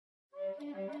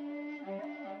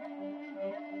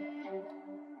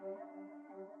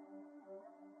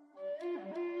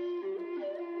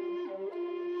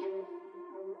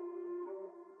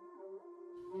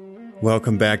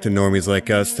Welcome back to Normies Like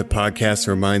Us, the podcast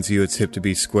that reminds you it's hip to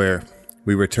be square.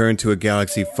 We return to a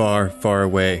galaxy far, far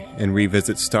away and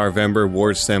revisit Starvember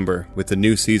Warcember with the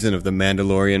new season of The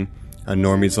Mandalorian on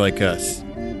Normies Like Us.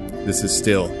 This is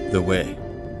still the way.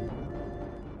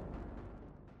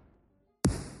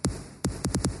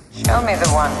 Show me the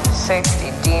one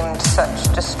safety deemed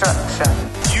such destruction.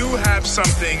 You have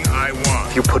something I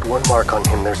want. If you put one mark on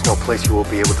him, there's no place you will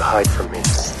be able to hide from me.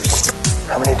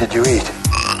 How many did you eat?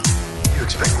 You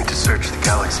expect me to search the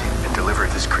galaxy and deliver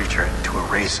this creature to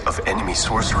a race of enemy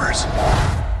sorcerers?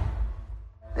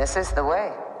 This is the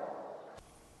way.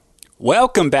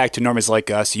 Welcome back to Normies Like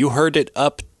Us. You heard it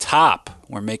up top.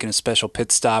 We're making a special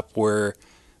pit stop. We're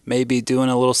maybe doing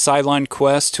a little sideline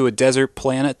quest to a desert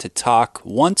planet to talk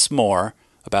once more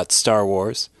about Star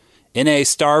Wars. In a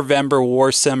Starvember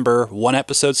Warcember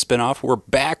one-episode spinoff, we're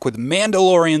back with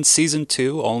Mandalorian Season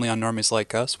 2, only on Normies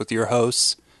Like Us, with your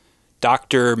hosts,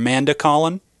 Dr. Manda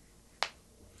Collin.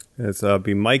 It's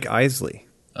be Mike Isley.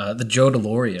 The Joe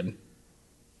DeLorean.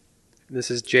 This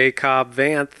is J. Cobb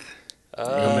Vanth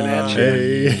coming at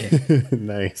you. Hey.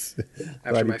 Nice.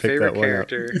 After my favorite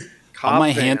character, Cobb All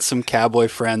my Vanth. handsome cowboy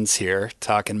friends here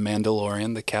talking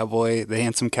Mandalorian, the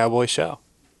handsome cowboy show.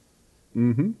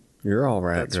 Mm-hmm. You're all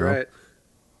right, That's girl. right.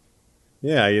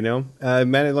 Yeah,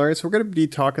 Mandalorian. So we're going to be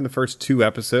talking the first 2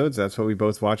 episodes. That's what we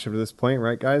both watched up to this point,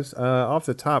 right, guys? Off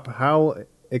the top, how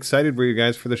excited were you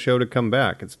guys for the show to come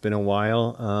back? It's been a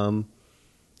while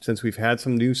since we've had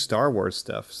some new Star Wars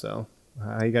stuff. So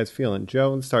how you guys feeling?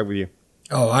 Joe, let's start with you.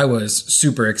 Oh, I was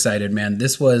super excited, man.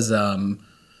 This was the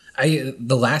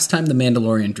last time The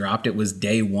Mandalorian dropped, it was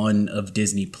day 1 of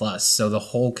Disney Plus. So the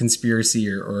whole conspiracy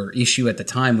or issue at the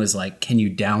time was like, can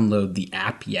you download the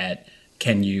app yet?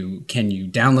 Can you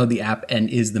download the app, and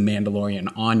is The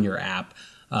Mandalorian on your app?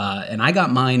 And I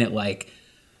got mine at like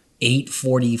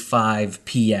 8:45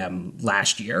 p.m.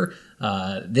 last year.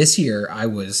 This year I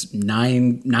was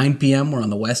 9 p.m. We're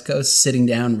on the West Coast, sitting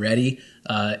down ready.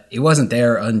 It wasn't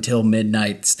there until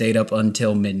midnight. Stayed up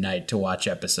until midnight to watch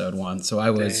episode 1. So I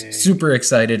was super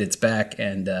excited. It's back,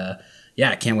 and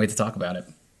I can't wait to talk about it.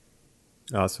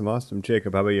 Awesome.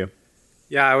 Jacob, how about you?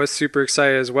 Yeah, I was super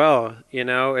excited as well.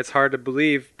 It's hard to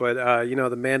believe, but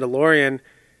The Mandalorian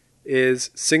is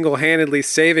single-handedly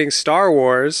saving Star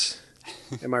Wars.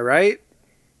 Am I right?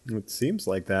 It seems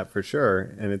like that for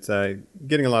sure. And it's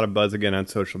getting a lot of buzz again on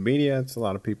social media. It's a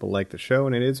lot of people like the show,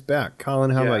 and it is back.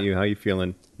 Colin, how about you? How you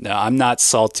feeling? No, I'm not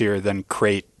saltier than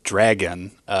Crate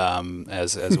Dragon,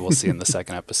 as we'll see in the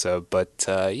second episode. But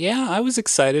I was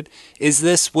excited.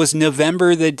 Was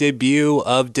November the debut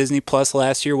of Disney Plus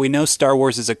last year? We know Star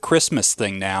Wars is a Christmas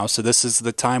thing now, so this is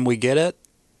the time we get it?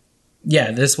 Yeah,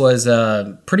 this was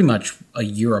pretty much a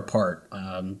year apart,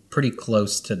 pretty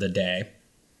close to the day.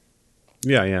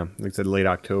 Yeah. Like I said, late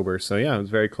October. So, yeah, it was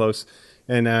very close.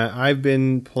 And I've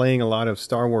been playing a lot of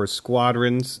Star Wars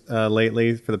Squadrons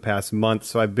lately for the past month.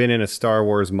 So I've been in a Star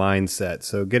Wars mindset.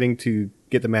 So getting to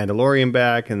get the Mandalorian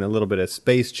back and a little bit of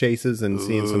space chases and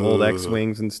seeing some old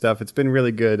X-Wings and stuff. It's been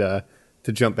really good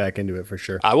to jump back into it for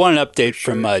sure. I want an update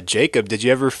from Jacob. Did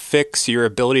you ever fix your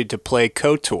ability to play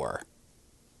KOTOR?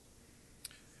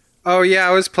 Oh yeah,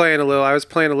 I was playing a little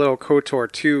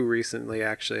KOTOR 2 recently,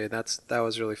 actually. That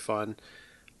was really fun.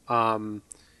 I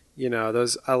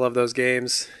love those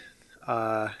games. They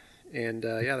were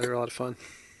a lot of fun.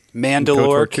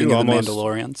 Mandalore, KOTOR 2 King of the almost.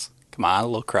 Mandalorians. Come on, a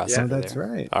little crossover. Yeah, that's there.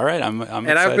 right. All right, I'm And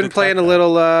excited I've been to playing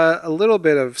talk a little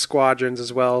bit of Squadrons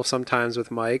as well, sometimes with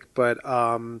Mike, but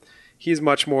he's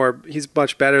much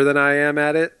better than I am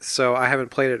at it, so I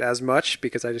haven't played it as much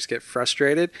because I just get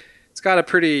frustrated. It's got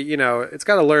it's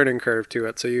got a learning curve to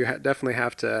it, so you definitely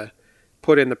have to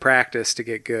put in the practice to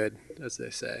get good, as they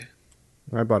say.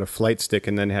 I bought a flight stick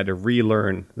and then had to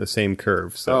relearn the same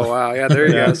curve. So. Oh wow, yeah, there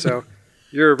you go. So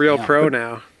you're a real pro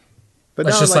now. But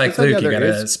It's no, just like I said, Luke, you there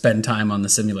gotta is- spend time on the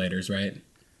simulators, right?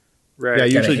 Right. Yeah, I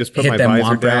usually just put my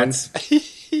visor down.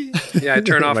 Yeah, I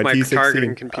turn off my T16.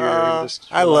 targeting computer. And just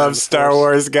I love Star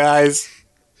Wars, guys.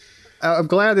 I'm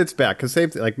glad it's back because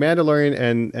like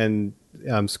Mandalorian and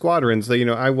Squadrons.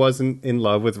 I wasn't in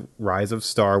love with Rise of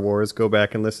Star Wars. Go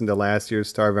back and listen to last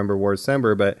year's Starvember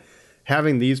Warcember, but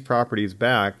having these properties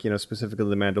back, specifically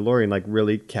the Mandalorian, like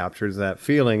really captures that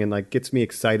feeling and like gets me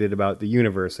excited about the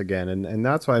universe again. And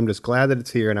that's why I'm just glad that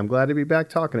it's here, and I'm glad to be back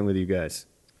talking with you guys.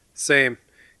 Same.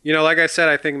 Like I said,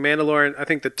 I think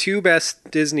the 2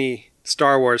 best Disney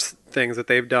Star Wars things that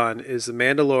they've done is The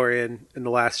Mandalorian and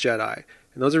The Last Jedi.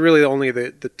 And those are really only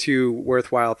the two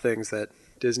worthwhile things that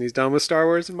Disney's done with Star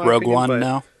Wars, in my Rogue opinion. One But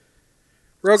now.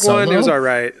 Rogue One, it was all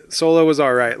right. Solo was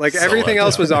all right. Like, everything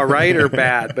else was all right or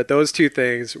bad, but those two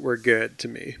things were good to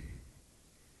me.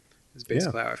 Is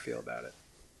basically how I feel about it.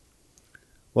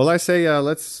 Well, I say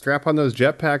let's strap on those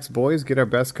jetpacks, boys, get our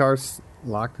best cars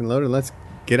locked and loaded. Let's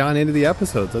get on into the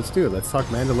episodes. Let's do it. Let's talk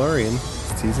Mandalorian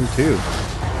Season 2.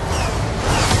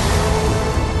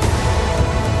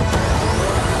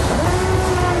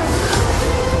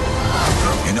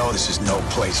 You know this is no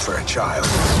place for a child.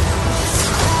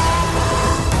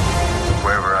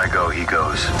 Wherever I go, he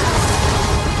goes.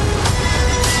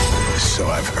 So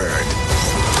I've heard.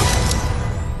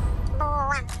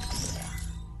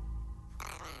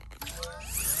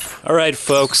 All right,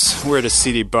 folks, we're at a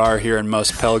seedy bar here in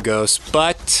Mos Pelgos,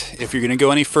 but if you're going to go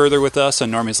any further with us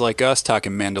on Normies Like Us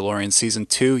talking Mandalorian Season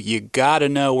 2, you got to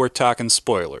know we're talking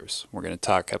spoilers. We're going to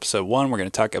talk Episode 1, we're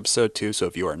going to talk Episode 2, so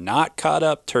if you are not caught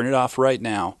up, turn it off right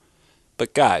now.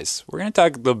 But guys, we're going to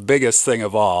talk the biggest thing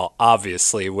of all,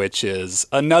 obviously, which is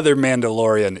another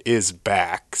Mandalorian is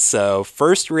back. So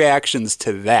first reactions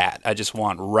to that, I just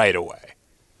want right away.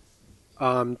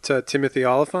 To Timothy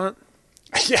Oliphant?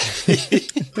 Yeah.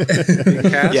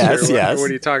 Cast, Yes, or yes. What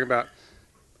are you talking about?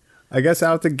 I guess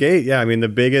out the gate, yeah. I mean, the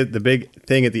big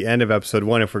thing at the end of Episode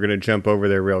 1, if we're going to jump over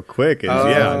there real quick, is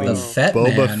The Fett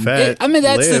Boba Man. Fett. I mean,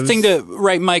 that's the lives. thing to,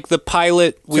 right, Mike, the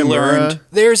pilot, we Tamura. learned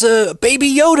there's a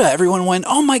baby Yoda. Everyone went,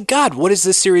 oh my God, what is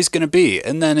this series going to be?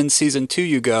 And then in Season 2,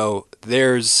 you go,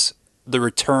 there's the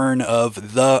return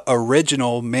of the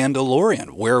original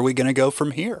Mandalorian. Where are we going to go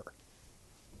from here?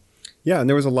 Yeah, and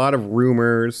there was a lot of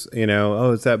rumors,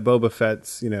 is that Boba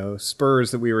Fett's,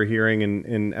 spurs that we were hearing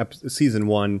in Season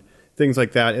 1, things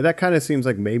like that. And that kind of seems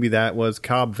like maybe that was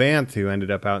Cobb Vanth who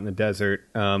ended up out in the desert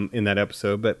in that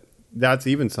episode, but that's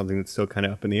even something that's still kind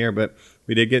of up in the air. But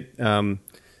we did get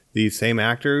the same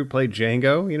actor who played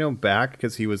Jango, back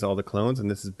because he was all the clones,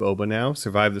 and this is Boba now,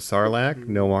 survived the Sarlacc,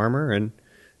 no armor, and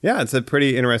yeah, it's a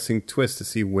pretty interesting twist to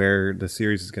see where the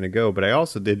series is going to go. But I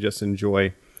also did just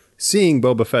enjoy seeing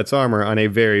Boba Fett's armor on a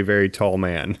very, very tall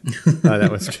man.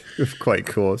 That was quite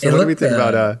cool. So what do we think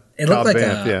about it looked Cobb like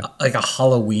Vanth? like a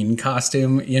Halloween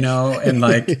costume, and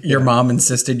like your mom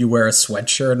insisted you wear a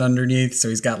sweatshirt underneath, so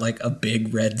he's got like a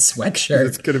big red sweatshirt.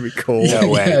 It's going to be cool. No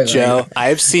way. Yeah, Joe,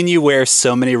 I've seen you wear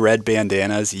so many red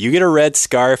bandanas. You get a red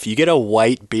scarf, you get a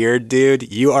white beard,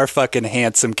 dude. You are fucking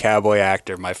handsome cowboy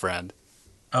actor, my friend.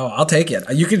 Oh, I'll take it.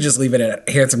 You could just leave it at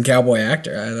handsome cowboy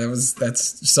actor.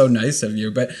 That's so nice of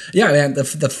you. But yeah, man, the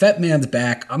Fett Man's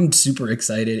back. I'm super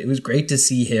excited. It was great to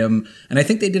see him, and I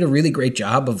think they did a really great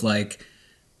job of like,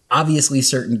 obviously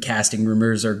certain casting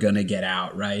rumors are gonna get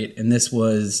out, right? And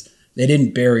they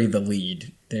didn't bury the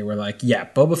lead. They were like, yeah,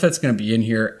 Boba Fett's gonna be in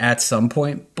here at some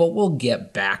point, but we'll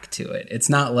get back to it. It's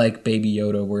not like Baby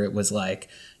Yoda where it was like,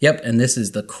 yep, and this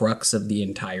is the crux of the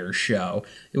entire show.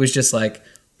 It was just like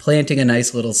planting a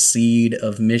nice little seed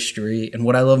of mystery. And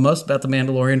what I love most about The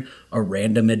Mandalorian, a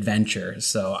random adventure.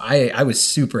 So I was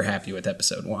super happy with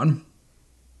Episode 1.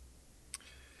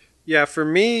 Yeah, for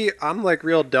me, I'm like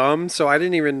real dumb, so I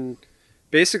didn't even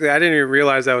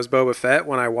realize that was Boba Fett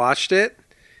when I watched it.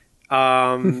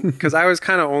 Because I was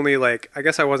kind of only like, I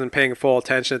guess I wasn't paying full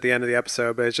attention at the end of the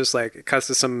episode, but it's just like, it cuts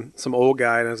to some old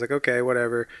guy, and I was like, okay,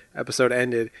 whatever, episode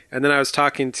ended. And then I was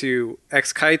talking to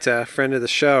Kaita, friend of the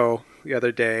show, the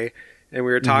other day, and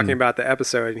we were talking about the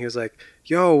episode, and he was like,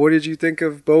 yo, what did you think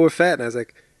of Boba Fett? And I was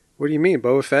like, what do you mean,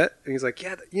 Boba Fett? And he's like,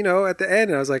 yeah, at the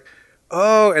end. And I was like,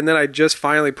 oh, and then I just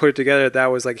finally put it together that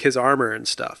was like his armor and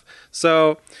stuff.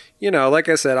 So, like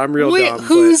I said, I'm real dumb.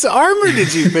 Whose armor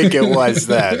did you think it was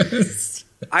then?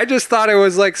 I just thought it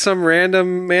was like some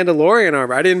random Mandalorian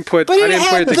armor. I didn't put it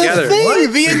together.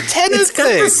 The antenna It's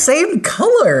got the same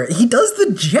color. He does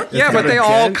the jet. Yeah, but they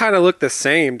all kind of look the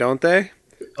same, don't they?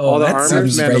 Oh, all the that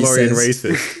armors? seems Mandalorian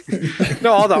racist. racist.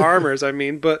 No, all the armors, I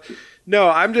mean. But no,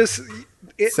 I'm just...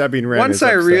 Sabine Wren once is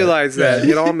I upset. realized that,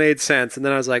 it all made sense. And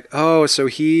then I was like, oh, so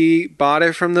he bought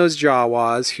it from those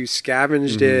Jawas who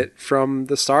scavenged it from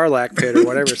the Sarlacc pit or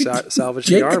whatever, salvaged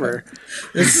the Jacob. armor.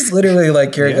 This is literally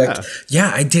like you're Yeah. like,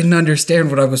 yeah, I didn't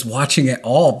understand what I was watching at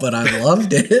all, but I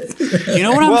loved it. You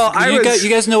know what Well, you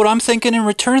guys know what I'm thinking in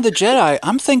Return of the Jedi?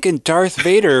 I'm thinking Darth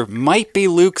Vader might be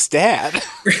Luke's dad.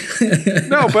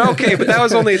 No, but okay, but that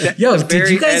was only the Yo, the did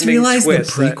very you guys ending realize the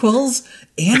twist that- prequels?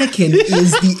 Anakin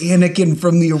is the Anakin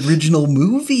from the original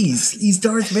movies. He's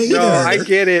Darth Vader. No, I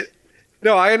get it.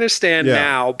 No, I understand Yeah.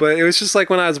 now, but it was just like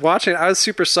when I was watching it, I was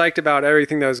super psyched about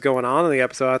everything that was going on in the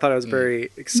episode. I thought it was a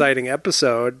very exciting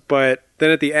episode, but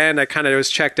then at the end, I kind of was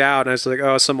checked out, and I was like,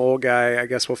 oh, some old guy. I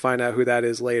guess we'll find out who that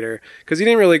is later. Because you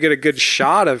didn't really get a good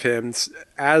shot of him.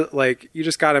 You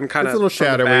just got him kind of It's a little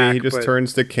shadowy. back, He just but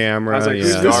turns to camera. I was like,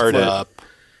 who's yeah. this Guard flip? up.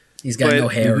 He's got no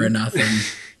hair or nothing.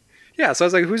 Yeah, so I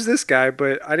was like, who's this guy?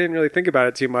 But I didn't really think about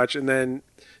it too much. And then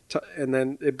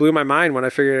it blew my mind when I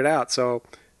figured it out. So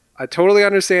I totally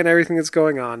understand everything that's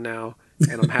going on now.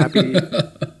 And I'm happy.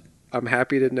 I'm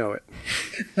happy to know it.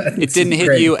 It didn't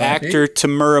hit you, actor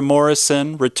Tamura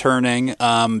Morrison returning.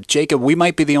 Jacob, we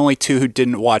might be the only two who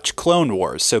didn't watch Clone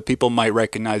Wars, so people might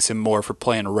recognize him more for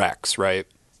playing Rex, right?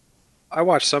 I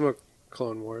watched some of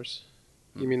Clone Wars.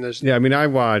 You mean there's... Yeah, I mean, I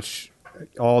watch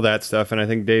all that stuff, and I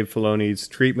think Dave Filoni's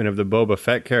treatment of the Boba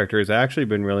Fett character has actually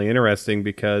been really interesting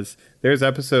because there's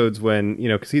episodes when,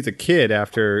 because he's a kid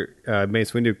after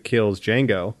Mace Windu kills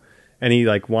Jango, and he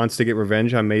wants to get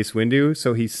revenge on Mace Windu,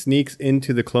 so he sneaks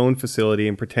into the clone facility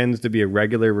and pretends to be a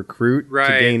regular recruit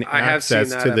to gain access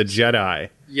to the Jedi.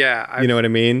 Yeah. You know what I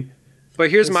mean?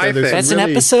 But here's my thing. That's really, an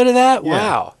episode of that? Yeah.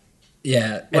 Wow.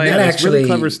 Yeah, and Like, that it's actually really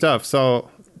clever stuff. So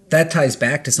that ties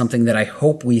back to something that I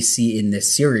hope we see in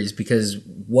this series, because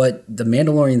what The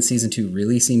Mandalorian Season 2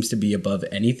 really seems to be above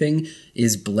anything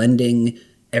is blending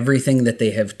everything that they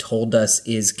have told us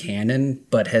is canon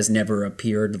but has never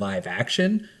appeared live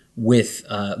action with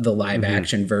the live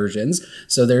action versions.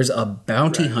 So there's a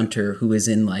bounty hunter who is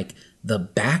in the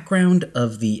background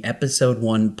of the episode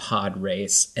 1 pod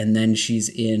race, and then she's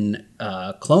in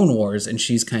Clone Wars, and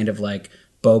she's kind of like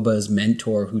Boba's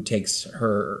mentor who takes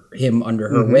him under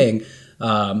her wing.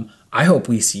 I hope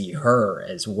we see her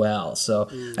as well. So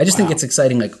I just think it's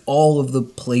exciting, all of the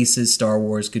places Star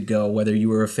Wars could go, whether you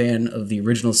were a fan of the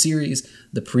original series,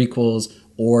 the prequels,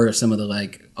 or some of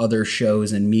the other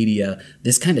shows and media.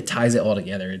 This kind of ties it all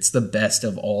together. It's the best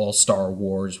of all Star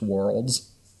Wars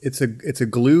worlds. it's a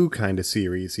glue kind of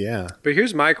series, yeah. But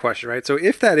here's my question, right? So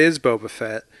if that is Boba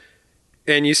Fett,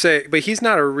 and you say, but he's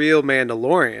not a real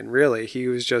Mandalorian, really. He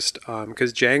was just,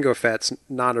 because Jango Fett's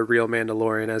not a real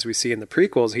Mandalorian, as we see in the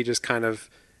prequels. He just kind of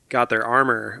got their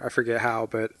armor. I forget how,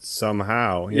 but...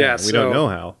 Somehow, Yeah, we don't know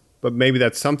how. But maybe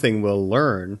that's something we'll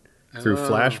learn through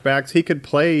flashbacks. He could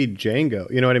play Jango,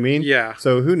 you know what I mean? Yeah.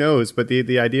 So who knows? But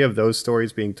the idea of those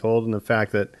stories being told, and the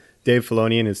fact that Dave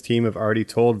Filoni and his team have already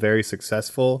told very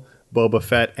successful Boba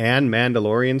Fett and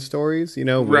Mandalorian stories,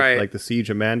 with Right. the Siege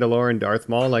of Mandalore and Darth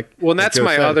Maul. Well, and that's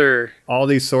my other... All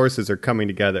these sources are coming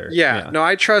together. Yeah, no,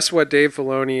 I trust what Dave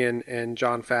Filoni and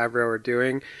Jon Favreau are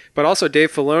doing. But also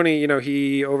Dave Filoni,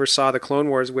 he oversaw the Clone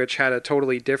Wars, which had a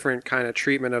totally different kind of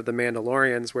treatment of the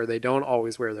Mandalorians, where they don't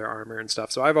always wear their armor and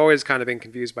stuff. So I've always kind of been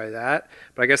confused by that.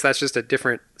 But I guess that's just a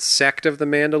different sect of the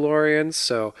Mandalorians.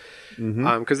 So,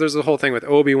 because there's the whole thing with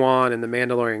Obi-Wan and the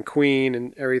Mandalorian Queen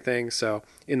and everything. So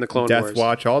in the Clone Death Wars.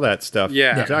 Watch, all that stuff.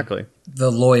 Yeah. Exactly.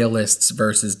 The Loyalists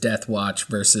versus Death Watch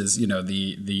versus,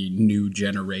 the new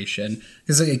generation.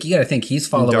 Because you got to think he's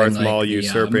following Darth Maul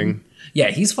usurping.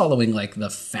 He's following the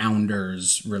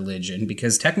founders' religion,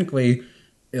 because technically,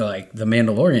 the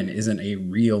Mandalorian isn't a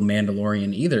real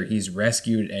Mandalorian either. He's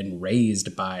rescued and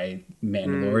raised by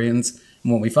Mandalorians.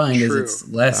 And what we find is it's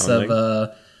less of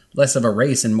a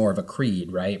race and more of a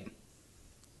creed, right?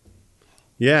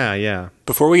 Yeah.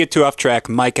 Before we get too off track,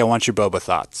 Mike, I want your Boba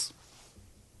thoughts.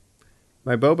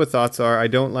 My Boba thoughts are: I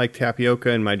don't like tapioca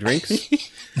in my drinks.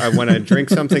 I want to drink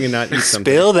something and not eat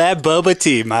something. Spill that boba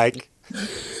tea, Mike.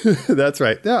 That's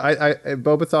right. No, I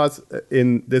Boba thoughts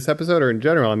in this episode or in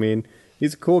general. I mean,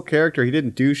 he's a cool character. He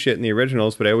didn't do shit in the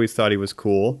originals, but I always thought he was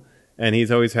cool. And he's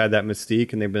always had that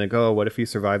mystique. And they've been like, oh, what if he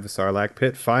survived the Sarlacc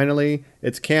pit? Finally,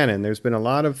 it's canon. There's been a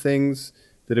lot of things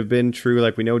that have been true.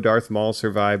 Like we know Darth Maul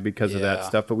survived because of that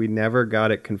stuff, but we never got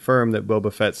it confirmed that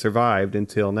Boba Fett survived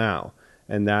until now.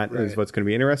 And that is what's going to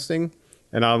be interesting.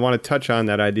 And I want to touch on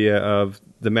that idea of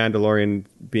the Mandalorian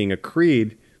being a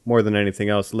creed more than anything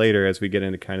else later as we get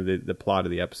into kind of the plot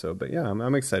of the episode. But yeah,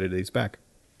 I'm excited that he's back.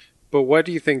 But what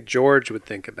do you think George would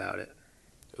think about it?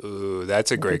 Ooh,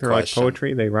 that's a great They're question. like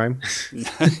poetry, they rhyme.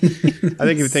 I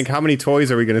think you would think, how many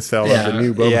toys are we going to sell of the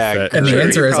new Boba Fett? And the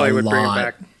answer is Probably a would bring it lot.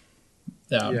 back.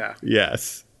 Yeah.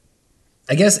 Yes.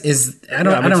 I guess I I'm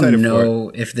don't excited know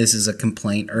if this is a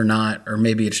complaint or not, or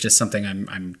maybe it's just something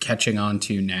I'm catching on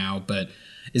to now. But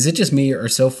is it just me, or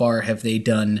so far have they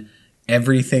done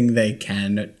everything they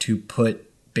can to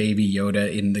put Baby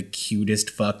Yoda in the cutest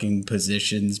fucking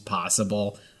positions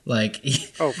possible?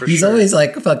 He's always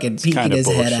fucking peeking kinda his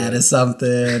head bullshit. out of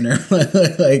something, or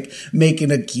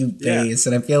making a cute face.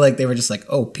 And I feel like they were just like,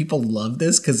 oh, people love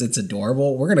this because it's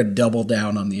adorable. We're gonna double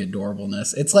down on the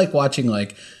adorableness. It's like watching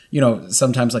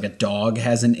sometimes like a dog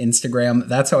has an Instagram.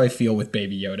 That's how I feel with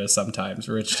Baby Yoda sometimes,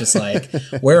 where it's just like,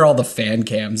 where are all the fan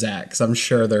cams at? Because I'm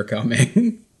sure they're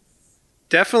coming.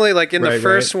 Definitely, like in the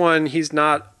first one, he's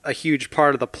not a huge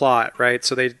part of the plot, right?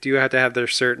 So they do have to have their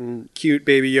certain cute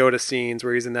Baby Yoda scenes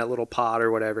where he's in that little pod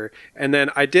or whatever. And then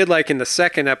I did like in the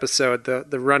second episode,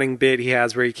 the running bit he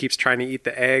has where he keeps trying to eat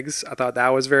the eggs. I thought that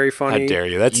was very funny. How dare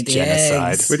you? That's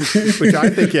genocide. Which I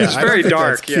think, yeah, it's very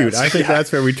dark. That's cute. Yes. I think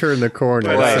that's where we turn the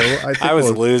corner. Right. So I think I was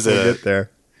losing we'll it. get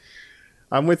there.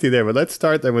 I'm with you there, but let's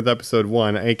start then with episode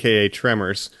 1, aka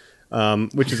Tremors.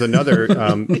 Which is another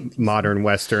modern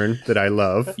Western that I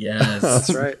love. Yes.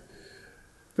 That's right.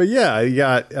 But yeah, you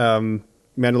got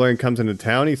Mandalorian comes into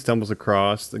town. He stumbles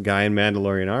across the guy in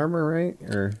Mandalorian armor, right?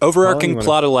 Or overarching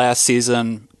plot of last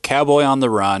season, cowboy on the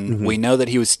run. Mm-hmm. We know that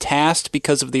he was tasked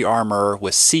because of the armor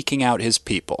with seeking out his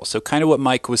people. So kind of what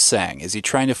Mike was saying. Is he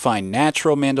trying to find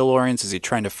natural Mandalorians? Is he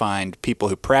trying to find people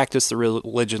who practice the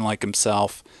religion like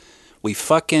himself? We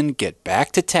fucking get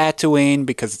back to Tatooine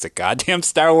because it's a goddamn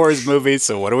Star Wars movie.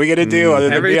 So what are we going to do other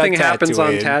than Everything be on happens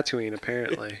on Tatooine? Tatooine,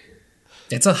 apparently.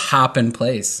 It's a hopping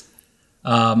place.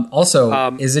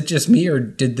 Also, is it just me, or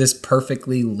did this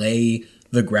perfectly lay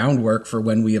the groundwork for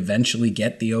when we eventually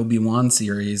get the Obi-Wan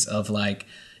series of like,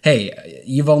 hey,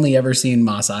 you've only ever seen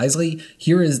Mos Eisley.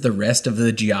 Here is the rest of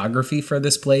the geography for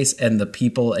this place and the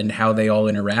people and how they all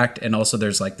interact. And also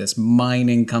there's like this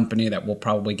mining company that we'll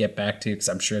probably get back to because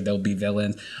I'm sure there'll be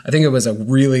villains. I think it was a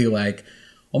really like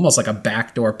almost like a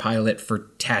backdoor pilot for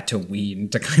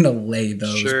Tatooine to kind of lay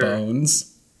those bones.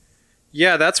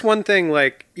 Yeah, that's one thing,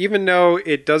 like, even though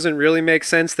it doesn't really make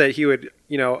sense that he would,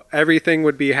 everything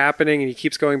would be happening and he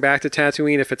keeps going back to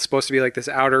Tatooine if it's supposed to be like this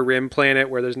outer rim planet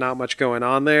where there's not much going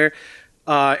on there,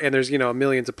 and there's,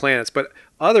 millions of planets. But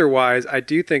otherwise, I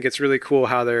do think it's really cool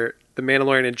how the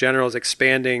Mandalorian in general is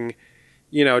expanding,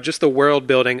 just the world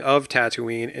building of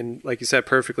Tatooine and, like you said,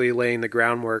 perfectly laying the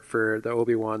groundwork for the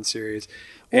Obi-Wan series.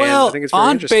 And Well, I think it's very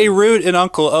Aunt interesting. Beirut and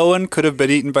Uncle Owen could have been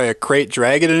eaten by a crate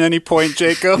dragon at any point,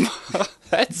 Jacob.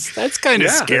 That's kind of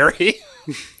scary.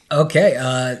 Okay.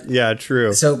 Yeah,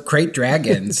 true. So crate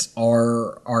dragons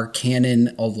are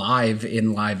canon alive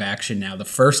in live action now. The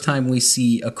first time we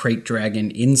see a crate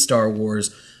dragon in Star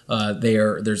Wars,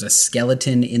 there's a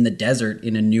skeleton in the desert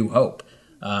in A New Hope.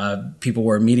 People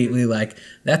were immediately like,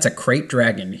 that's a crate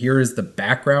dragon. Here is the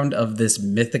background of this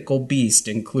mythical beast,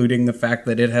 including the fact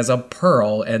that it has a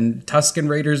pearl, and Tusken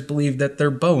Raiders believe that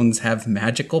their bones have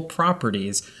magical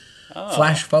properties.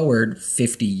 Flash forward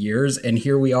 50 years, and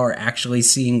here we are actually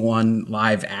seeing one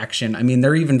live action. I mean,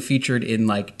 they're even featured in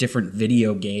like different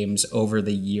video games over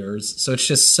the years. So it's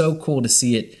just so cool to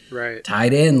see it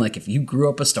tied in. Like if you grew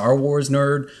up a Star Wars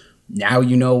nerd, now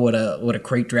you know what a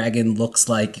crate dragon looks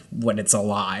like when it's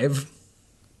alive.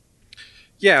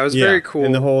 Yeah, it was very cool.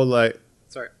 And the whole the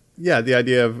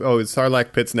idea of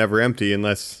Sarlacc pit's never empty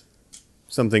unless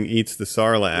something eats the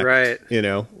Sarlacc. Right.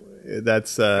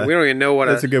 That's we don't even know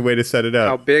that's a good way to set it up.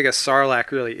 How big a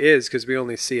Sarlacc really is because we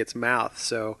only see its mouth.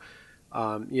 So,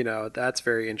 that's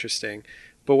very interesting.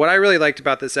 But what I really liked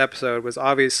about this episode was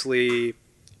obviously,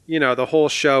 the whole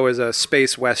show is a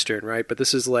space western, right? But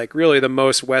this is like really the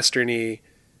most westerny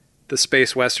the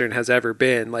space western has ever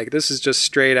been. Like this is just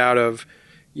straight out of,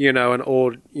 an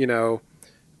old,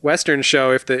 Western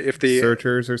show. If the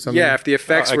Searchers or something. Yeah, if the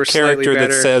effects were slightly better. A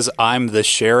character that says, "I'm the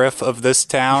sheriff of this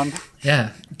town."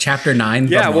 Yeah, Chapter 9.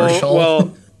 Yeah, the Marshal.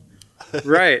 well,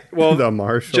 right. Well, the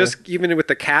Marshal. Just even with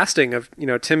the casting of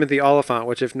Timothy Oliphant,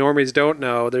 which if normies don't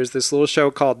know, there's this little show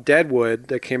called Deadwood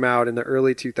that came out in the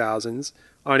early 2000s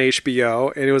on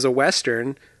HBO, and it was a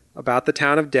western about the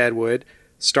town of Deadwood,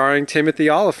 starring Timothy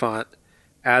Oliphant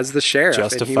as the sheriff.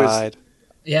 Justified.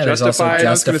 Yeah, there's also Justified. I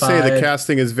was going to Justified. say the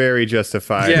casting is very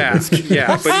justified. Yeah,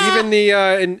 yeah. But even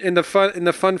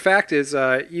the fun fact is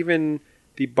even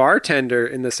the bartender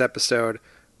in this episode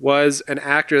was an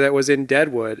actor that was in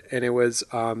Deadwood, and it was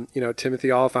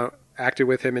Timothy Oliphant acted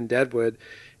with him in Deadwood,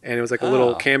 and it was like a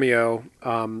little cameo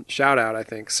shout out, I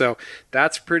think. So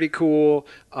that's pretty cool.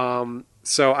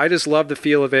 So I just love the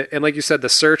feel of it, and like you said, the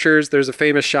Searchers. There's a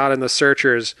famous shot in the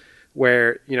Searchers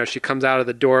where she comes out of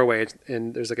the doorway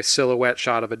and there's like a silhouette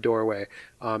shot of a doorway.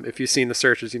 If you've seen the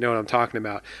Searchers, you know what I'm talking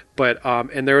about. But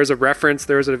and there was a reference,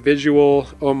 there was a visual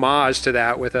homage to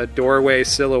that with a doorway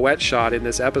silhouette shot in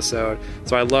this episode.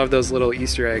 So I love those little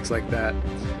Easter eggs like that.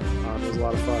 It was a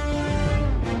lot of fun.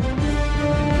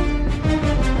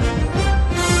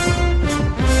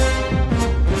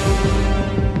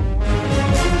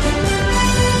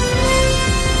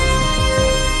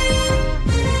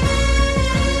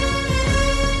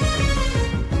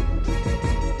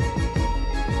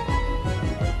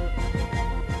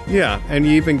 Yeah, and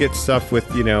you even get stuff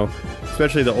with,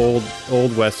 especially the old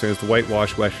westerns, the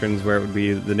whitewash westerns, where it would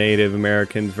be the Native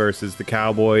Americans versus the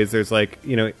cowboys. There's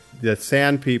the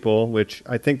Sand People, which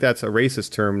I think that's a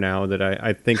racist term now that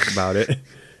I think about it.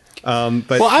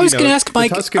 But I was going to ask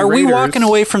Mike, are we walking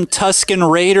away from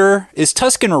Tusken Raider? Is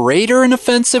Tusken Raider an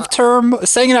offensive term?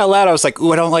 Saying it out loud, I was like,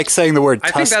 ooh, I don't like saying the word Tusken.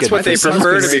 I think that's what they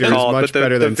prefer to be called, but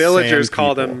the villagers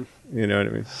call them... You know what I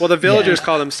mean? Well, the villagers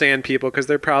call them Sand People because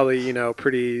they're probably,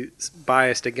 pretty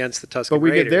biased against the Tusken Raiders. But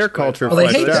we get their culture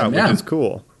fleshed out, which is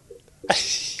cool.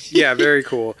 Yeah, very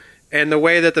cool. And the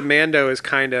way that the Mando is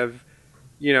kind of,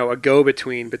 a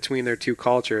go-between between their two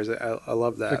cultures, I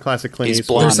love that. The classic Clint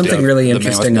Eastwood. There's something really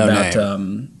interesting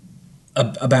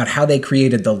about how they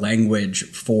created the language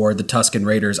for the Tusken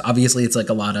Raiders. Obviously, it's like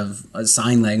a lot of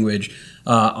sign language.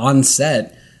 On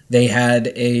set, they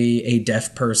had a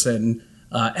deaf person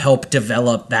help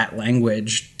develop that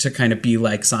language to kind of be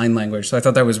like sign language. So I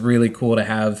thought that was really cool to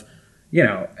have,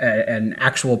 an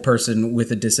actual person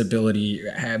with a disability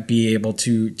be able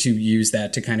to use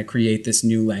that to kind of create this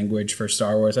new language for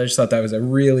Star Wars. I just thought that was a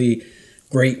really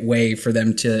great way for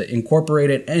them to incorporate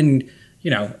it and,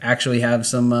 actually have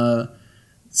some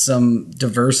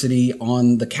diversity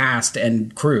on the cast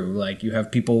and crew. Like you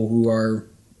have people who are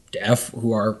deaf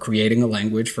who are creating a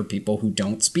language for people who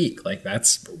don't speak. Like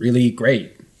that's really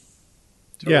great.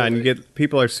 Totally. Yeah, and you get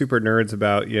people are super nerds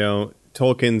about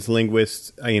Tolkien's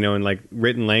linguists, and like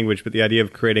written language, but the idea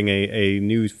of creating a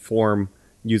new form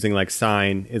using like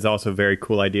sign is also a very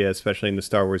cool idea, especially in the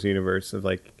Star Wars universe of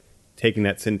like taking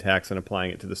that syntax and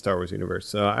applying it to the Star Wars universe.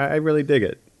 So I really dig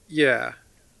it. Yeah,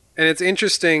 and it's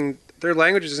interesting. Their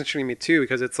language is interesting to me too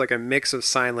because it's like a mix of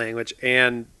sign language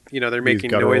and they're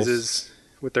making noises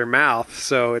with their mouth,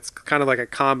 so it's kind of like a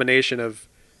combination of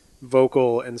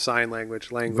vocal and sign language.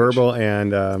 Verbal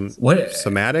and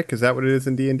somatic, is that what it is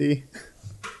in D&D?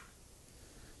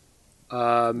 Maybe.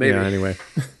 Yeah, anyway.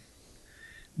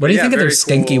 What do you think of their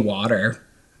stinky water?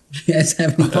 You guys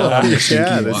have any thought on their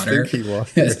stinky water? Stinky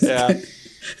water. Yeah.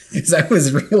 Because I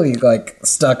was really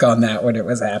stuck on that when it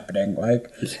was happening.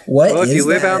 Like, what well, if is you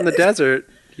live that? out in the desert,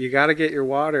 you got to get your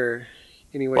water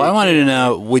anyway. Well, I wanted to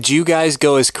know, would you guys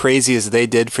go as crazy as they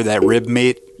did for that rib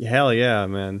meat? Hell yeah,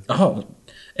 man. Oh,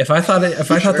 if I thought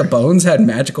the bones had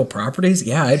magical properties,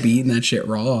 yeah, I'd be eating that shit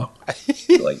raw.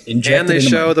 Like injected and they into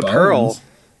show my the bones. pearl.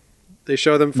 They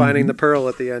show them finding the pearl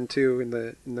at the end too in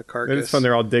the carcass. And it's fun.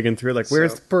 They're all digging through, like,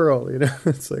 where's the pearl?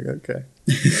 It's like, okay.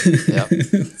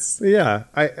 Yeah,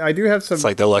 I do have some. It's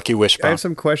like the Lucky Wishbone. I have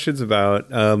some questions about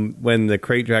when the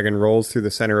Krayt Dragon rolls through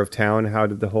the center of town. How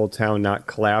did the whole town not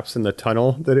collapse in the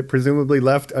tunnel that it presumably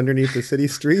left underneath the city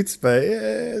streets?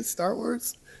 But Star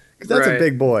Wars. Because that's a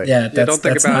big boy. Yeah,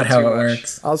 that's not how it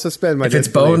works. I'll suspend my If its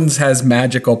bones has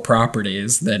magical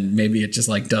properties, then maybe it just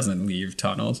doesn't leave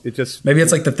tunnels. Maybe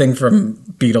it's like the thing from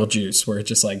Beetlejuice where it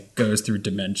just goes through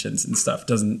dimensions and stuff.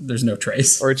 There's no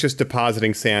trace. Or it's just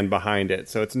depositing sand behind it,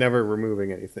 so it's never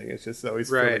removing anything. It's just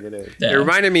always filling it in. Yeah. It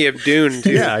reminded me of Dune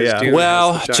too. Yeah.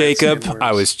 Well, Jacob,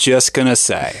 I was just gonna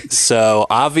say. So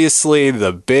obviously,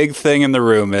 the big thing in the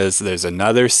room is there's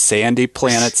another sandy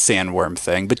planet sandworm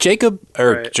thing. But Jacob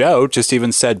or Joe just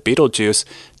even said Beetlejuice.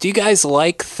 Do you guys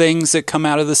like things that come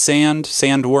out of the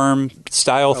sandworm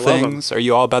style things? Are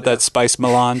you all about that spice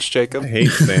melange, Jacob? I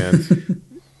hate sand.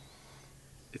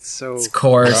 It's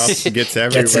coarse. It gets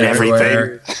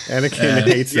everywhere. Anakin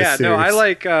hates this series. No, I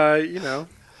like I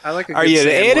like a good Are you an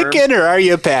sandworm. Anakin or are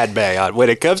you a Padme when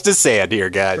it comes to sand here,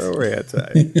 guys?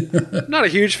 I'm not a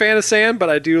huge fan of sand, but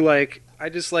I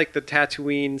just like the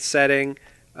Tatooine setting.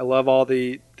 I love all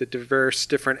the diverse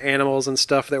different animals and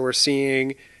stuff that we're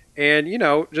seeing. And,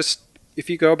 just if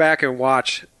you go back and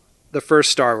watch the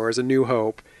first Star Wars, A New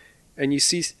Hope, and you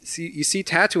see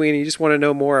Tatooine and you just want to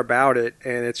know more about it.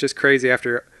 And it's just crazy.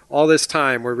 After all this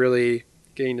time, we're really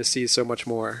getting to see so much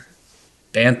more.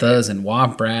 Banthas and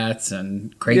Womp Rats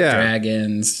and Krayt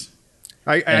Dragons.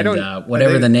 I don't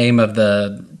whatever the name of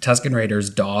the Tusken Raiders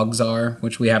dogs are,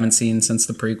 which we haven't seen since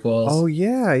the prequels. Oh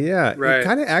yeah. Right.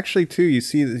 Kind of actually too. You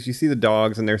see the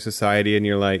dogs and their society, and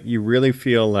you really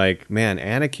feel like, man,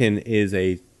 Anakin is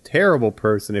a terrible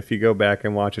person if you go back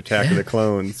and watch Attack of the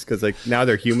Clones, because now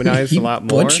they're humanized a lot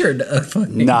more. Butchered a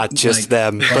fucking, not just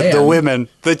them, but the women,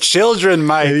 the children.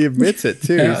 And he admits it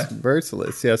too. He's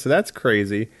merciless. Yeah, so that's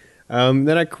crazy.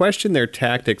 Then I questioned their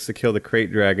tactics to kill the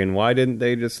crate dragon. Why didn't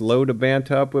they just load a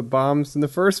banta up with bombs in the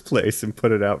first place and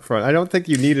put it out front? I don't think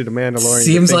you needed a Mandalorian.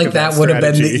 Seems like that would have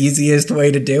been the easiest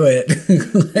way to do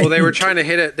it. Well, they were trying to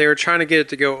hit it. They were trying to get it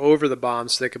to go over the bomb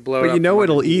so they could blow it up. But you know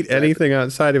it'll eat anything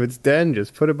outside of its den.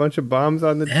 Just put a bunch of bombs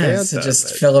on the banta. So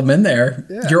just fill them in there.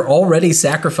 Yeah. You're already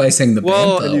sacrificing the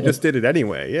banta. And you just did it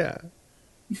anyway, yeah.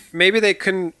 Maybe they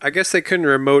couldn't. I guess they couldn't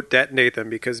remote detonate them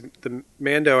because the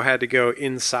Mando had to go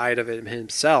inside of it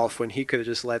himself when he could have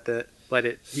just let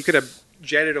it. He could have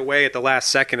jetted away at the last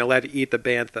second and let it eat the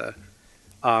bantha,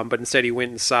 but instead he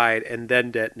went inside and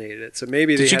then detonated it. So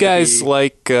maybe did you guys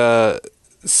like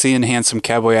seeing handsome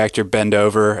cowboy actor bend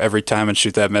over every time and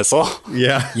shoot that missile?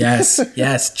 Yeah.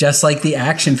 Yes. Just like the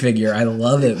action figure. I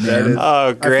love it, man.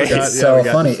 Oh, great. It's so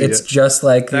funny. It's just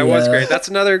like that was great. That's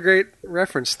another great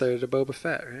reference there to Boba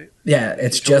Fett, right? Yeah,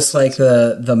 it's just like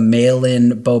the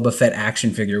mail-in Boba Fett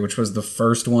action figure, which was the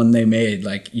first one they made.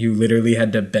 Like, you literally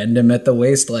had to bend him at the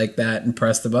waist like that and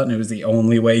press the button. It was the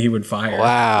only way he would fire.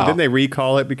 Wow. Didn't they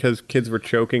recall it because kids were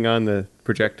choking on the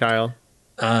projectile?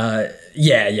 Yeah.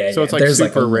 So it's like There's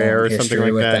super like rare or something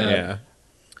like that. Yeah.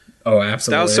 Oh,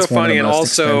 absolutely. That was so funny, and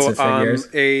also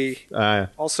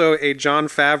a Jon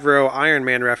Favreau Iron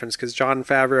Man reference because Jon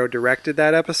Favreau directed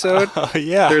that episode.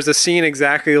 Yeah, there's a scene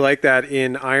exactly like that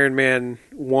in Iron Man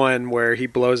 1 where he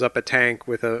blows up a tank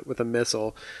with a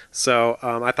missile. So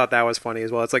I thought that was funny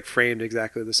as well. It's like framed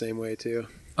exactly the same way too.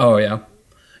 Oh yeah.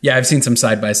 I've seen some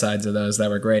side by sides of those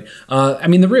that were great. I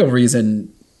mean, the real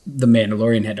reason the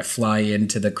Mandalorian had to fly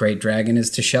into the Krayt Dragon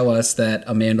is to show us that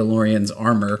a Mandalorian's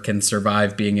armor can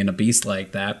survive being in a beast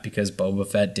like that because Boba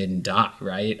Fett didn't die,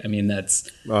 right? I mean, that's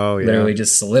literally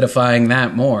just solidifying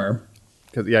that more.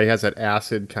 Because he has that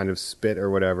acid kind of spit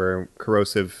or whatever,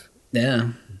 corrosive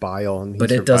bile. And but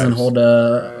it doesn't hold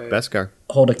a Beskar.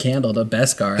 Hold a candle to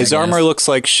Beskar. His armor looks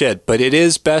like shit, but it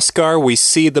is Beskar. We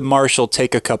see the Marshal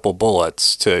take a couple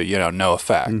bullets to no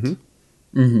effect.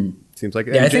 Mm-hmm. Seems like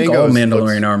I think all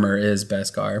Mandalorian armor is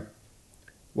Beskar.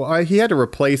 Well, he had to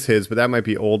replace his, but that might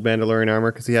be old Mandalorian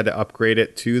armor because he had to upgrade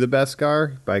it to the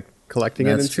Beskar by collecting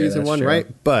it in season 1, right?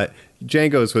 But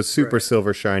Jango's was super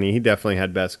silver shiny. He definitely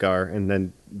had Beskar, and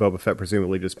then Boba Fett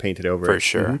presumably just painted over it. For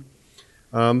sure.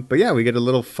 Mm-hmm. But yeah, we get a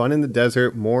little fun in the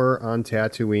desert, more on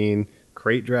Tatooine.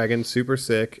 Krayt Dragon, super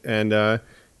sick, and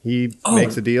he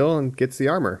makes a deal and gets the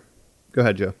armor. Go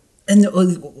ahead, Joe. And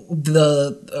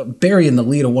the burying the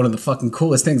lead of one of the fucking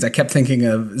coolest things, I kept thinking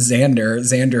of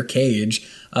Xander Cage,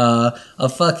 a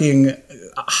fucking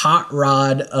hot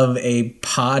rod of a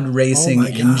pod racing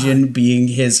engine being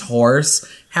his horse.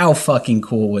 How fucking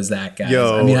cool was that, guys?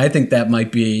 I mean, I think that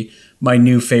might be my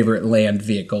new favorite land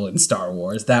vehicle in Star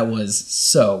Wars. That was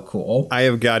so cool. I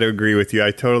have got to agree with you.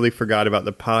 I totally forgot about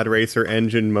the pod racer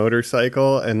engine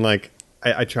motorcycle, and like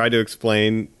I tried to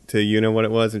explain to Yuna what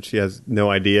it was, and she has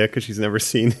no idea because she's never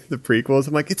seen the prequels.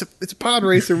 I'm like, it's a pod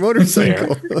racer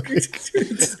motorcycle.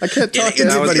 I can't talk to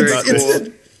anybody about this.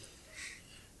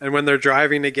 And when they're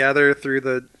driving together through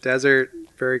the desert,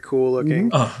 very cool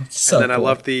looking. Oh, so and then cool. I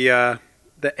love the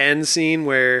end scene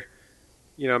where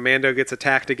Mando gets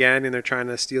attacked again, and they're trying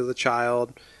to steal the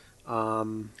child.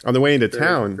 On the way into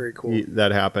town, very cool.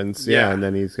 That happens. Yeah, and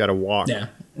then he's got to walk. Yeah,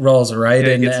 rolls right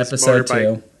into episode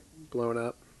 2. Blown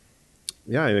up.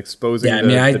 Yeah, and exposing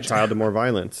the child to more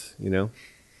violence,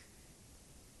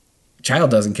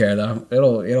 Child doesn't care though.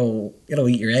 It'll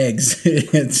eat your eggs.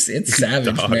 it's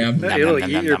savage, man. It'll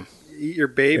eat your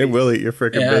baby. It will eat your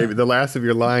freaking baby. The last of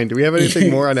your line. Do we have anything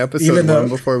more on episode 1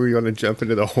 before we want to jump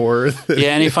into the horror? Yeah,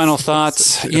 any final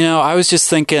thoughts? I was just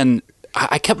thinking,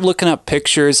 I kept looking up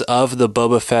pictures of the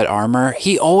Boba Fett armor.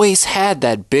 He always had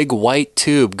that big white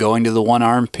tube going to the one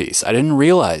arm piece. I didn't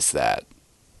realize that.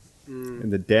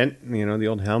 And the dent, the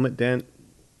old helmet dent.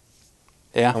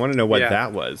 Yeah. I want to know what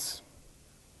that was.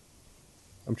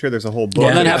 I'm sure there's a whole book.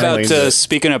 Well, then how about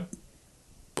speaking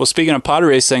of pod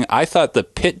racing, I thought the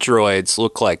pit droids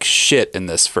looked like shit in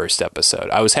this first episode.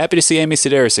 I was happy to see Amy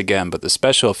Sedaris again, but the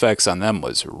special effects on them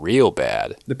was real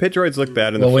bad. The pit droids look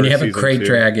bad in the first season. Well, when you have a Krayt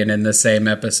Dragon in the same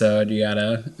episode, you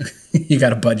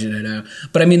gotta budget it out.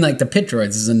 But I mean, like, the pit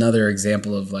droids is another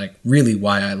example of like really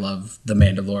why I love The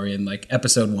Mandalorian. Like,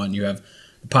 episode 1, you have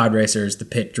the pod racers, the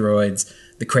pit droids,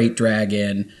 the Krayt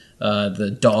Dragon,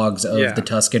 the dogs of the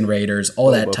Tusken Raiders,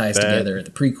 all that ties together.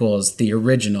 The prequels, the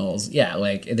originals,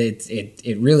 like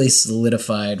it really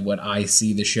solidified what I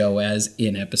see the show as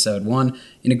in episode 1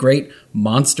 in a great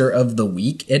monster of the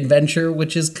week adventure,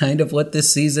 which is kind of what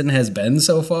this season has been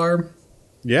so far.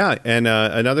 Yeah, and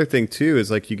another thing too is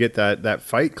like you get that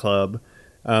fight club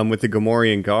with the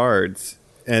Gamorrean guards,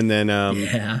 and then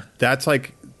that's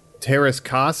like Terras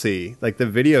Kasi, like the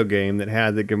video game that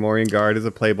had the Gamorrean guard as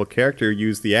a playable character,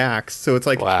 use the axe. So it's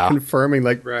like Wow. confirming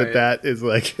like Right. that is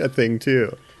like a thing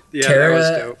too. Yeah, that was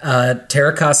dope.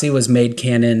 Terrakasi was made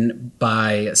canon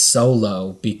by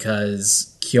Solo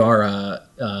because Kiara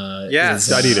Yes.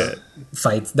 Studied it.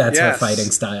 fights. That's her Yes.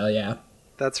 fighting style. Yeah,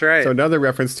 That's right. So another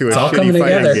reference to a all coming shitty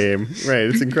fighting together. game. Right,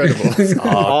 it's incredible.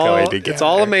 All going together. It's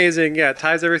all amazing. Yeah, it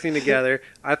ties everything together.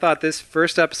 I thought this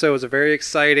first episode was a very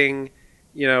exciting,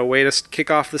 way to kick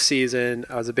off the season.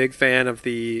 I was a big fan of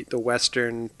the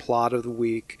Western plot of the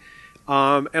week.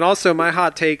 And also my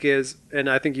hot take is, and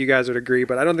I think you guys would agree,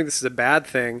 but I don't think this is a bad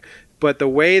thing, but the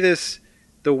way the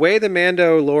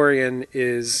Mandalorian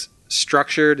is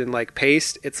structured and like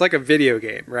paced, it's like a video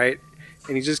game, right?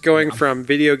 And he's just going from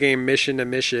video game mission to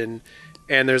mission,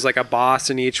 and there's like a boss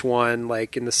in each one.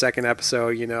 Like in the second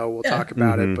episode, we'll talk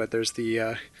about it, but there's the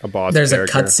A boss there's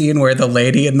character. a cutscene where the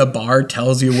lady in the bar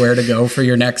tells you where to go for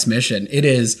your next mission. It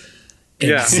is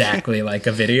Yeah. exactly like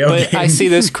a video But game. I see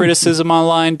this criticism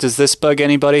online. Does this bug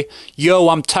anybody? Yo,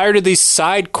 I'm tired of these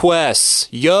side quests.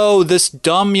 Yo, this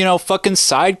dumb, fucking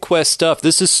side quest stuff.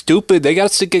 This is stupid. They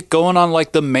got to get going on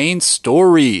like the main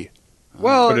story.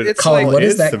 well, But it's Colin, like what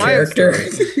is it's that the character?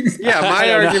 yeah. My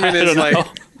don't know. argument I is don't like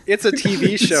know. it's a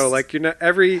TV show. Like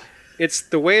it's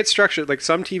the way it's structured. Like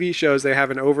some TV shows, they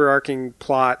have an overarching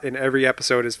plot, and every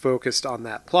episode is focused on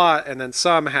that plot, and then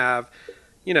some have,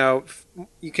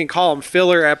 you can call them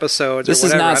filler episodes. This or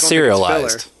is whatever. I not don't think it's filler.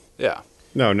 serialized. Yeah.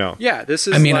 No. Yeah, this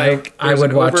is. I mean, like, I there's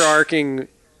would an watch- overarching.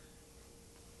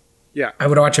 Yeah, I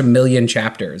would watch a million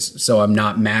chapters, so I'm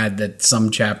not mad that some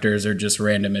chapters are just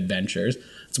random adventures.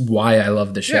 It's why I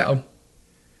love the show.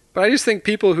 but I just think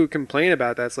people who complain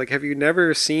about that, it's like, have you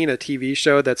never seen a TV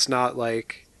show that's not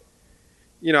like,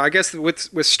 I guess with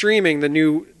streaming, the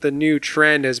new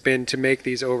trend has been to make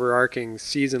these overarching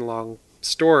season long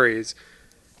stories,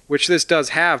 which this does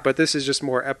have, but this is just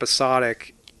more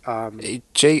episodic.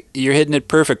 Jay, you're hitting it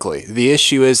perfectly. The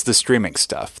issue is the streaming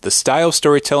stuff. The style of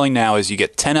storytelling now is you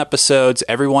get 10 episodes,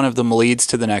 every one of them leads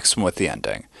to the next one with the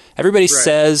ending. Everybody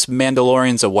says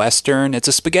Mandalorian's a Western. It's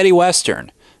a spaghetti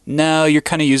Western. No, you're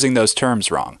kind of using those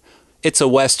terms wrong. It's a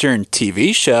Western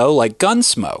TV show like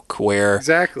Gunsmoke, where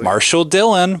Exactly. Marshall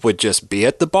Dillon would just be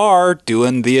at the bar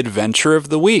doing the adventure of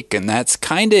the week, and that's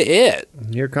kind of it.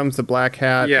 Here comes the black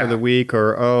hat Yeah. of the week,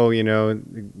 or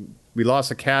we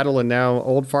lost a cattle and now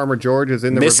old Farmer George is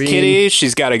in the Miss ravine. Kitty,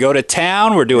 she's got to go to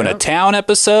town. We're doing a town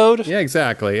episode. Yeah,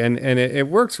 exactly, and it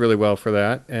works really well for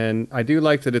that. And I do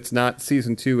like that it's not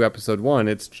season 2, episode 1.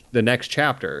 It's the next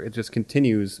chapter. It just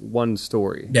continues one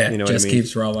story. Yeah, you know just what I mean?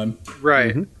 keeps rolling.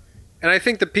 Right. And I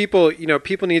think the people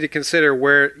need to consider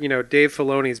where, Dave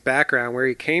Filoni's background, where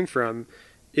he came from,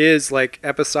 is like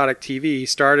episodic TV. He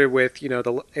started with,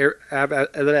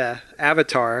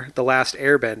 Avatar, The Last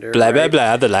Airbender. Blah, blah, right?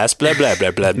 blah. The last blah, blah,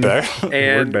 blah, blah, blah.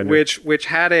 And Wordbender. which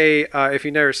had a, if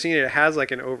you've never seen it, it has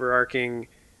like an overarching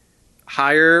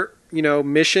higher,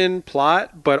 mission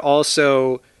plot, but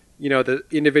also, the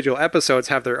individual episodes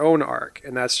have their own arc,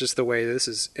 and that's just the way this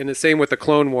is. And the same with the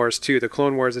Clone Wars too. The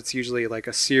Clone Wars, it's usually like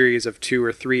a series of 2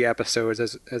 or 3 episodes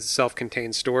as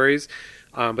self-contained stories,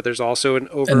 but there's also an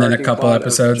overarching And then a couple plot of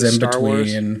episodes just in Star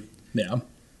Wars. between. Yeah.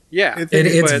 Yeah, It's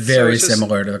but- so very it's just-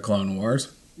 similar to the Clone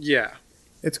Wars. Yeah,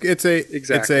 It's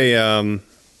Exactly.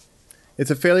 it's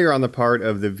a failure on the part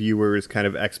of the viewer's kind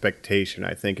of expectation,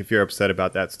 I think, if you're upset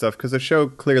about that stuff, because the show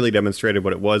clearly demonstrated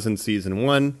what it was in season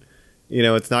 1.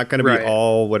 It's not going to be Right.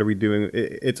 all what are we doing.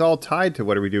 It's all tied to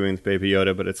what are we doing with Baby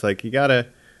Yoda, but it's like you gotta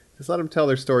just let them tell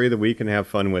their story of the week and have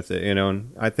fun with it.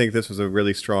 And I think this was a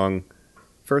really strong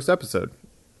first episode.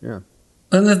 Yeah.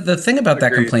 And the thing about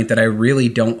that Agreed. complaint that I really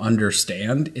don't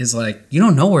understand is like, you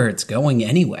don't know where it's going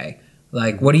anyway.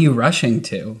 Like, what are you rushing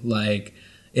to? Like,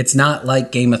 it's not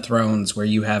like Game of Thrones where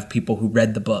you have people who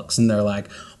read the books and they're like,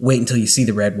 wait until you see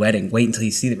the Red Wedding. Wait until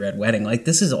you see the Red Wedding. Like,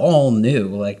 this is all new.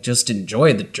 Like, just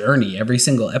enjoy the journey. Every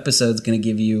single episode's going to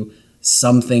give you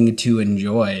something to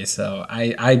enjoy. So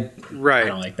I Right.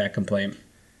 don't like that complaint.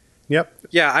 Yep.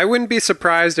 Yeah, I wouldn't be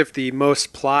surprised if the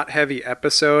most plot-heavy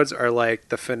episodes are like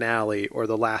the finale or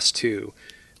the last 2.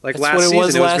 Like That's last what it season,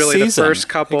 was it was last really season. the first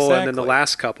couple, and then the Exactly.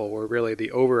 last couple were really the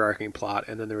overarching plot,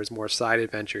 and then there was more side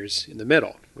adventures in the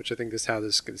middle, which I think is how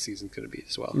this season's going to be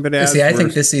as well. But as See, I we're-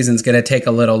 think this season's going to take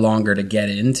a little longer to get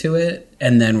into it,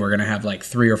 and then we're going to have like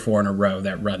 3 or 4 in a row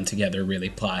that run together really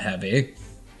plot heavy.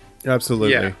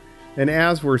 Absolutely. Yeah. And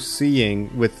as we're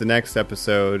seeing with the next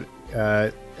episode,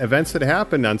 events that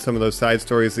happened on some of those side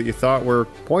stories that you thought were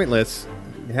pointless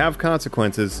have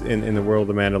consequences in the world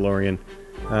of Mandalorian.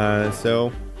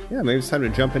 So, yeah, maybe it's time to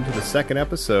jump into the second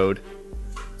episode.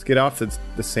 Let's get off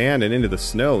the sand and into the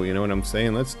snow. You know what I'm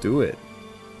saying? Let's do it.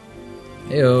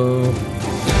 Heyo.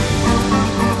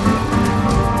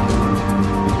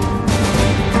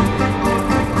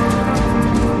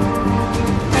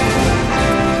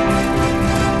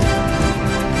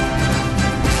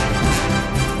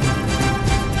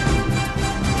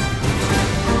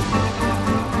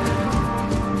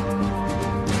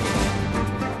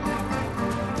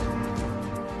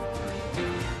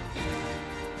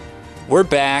 We're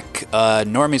back.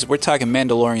 Normies, we're talking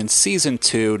Mandalorian Season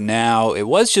 2 now. It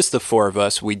was just the four of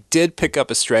us. We did pick up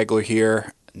a straggler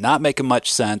here. Not making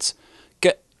much sense.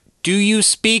 Do you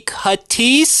speak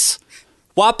Huttese?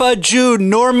 Wappa Jew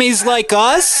normies like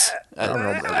us? I don't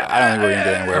think we're going to get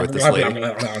anywhere with this lady.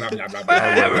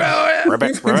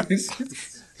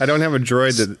 I don't have a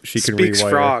droid that she can Speaks rewire.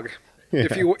 frog. Yeah.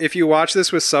 If you watch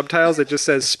this with subtitles, it just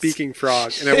says "speaking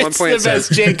frog," and at one point it says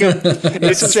Jacob.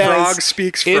 It says "frog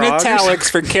speaks frog." in italics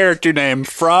for character name,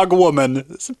 frog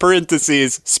woman,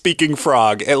 parentheses, speaking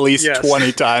frog, at least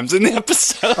 20 times in the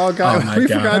episode. Oh, God. Oh, We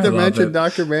God. forgot I to love mention it.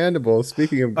 Dr. Mandible.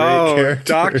 Speaking of great characters.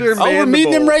 Dr. Mandible. Oh, we're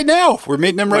meeting him right now. We're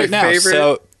meeting him right now. favorite-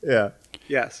 So, Yeah.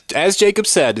 Yes. as Jacob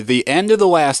said, the end of the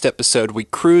last episode, we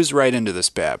cruise right into this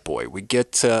bad boy. We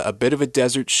get a bit of a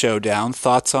desert showdown.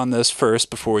 Thoughts on this first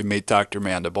before we meet Dr.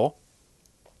 Mandible?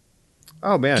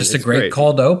 Oh, man. Just a it's great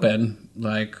cold open.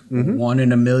 Like, 1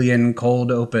 in a million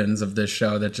cold opens of this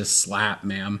show that just slap,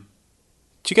 ma'am.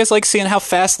 Do you guys like seeing how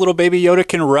fast little baby Yoda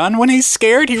can run when he's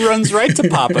scared? He runs right to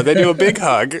Papa. They do a big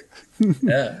hug.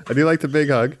 Yeah. I do like the big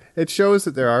hug. It shows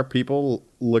that there are people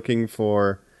looking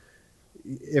for,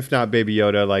 if not Baby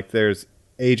Yoda, like there's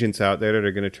agents out there that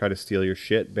are going to try to steal your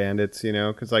shit, bandits, you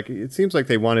know? Because like it seems like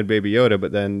they wanted Baby Yoda,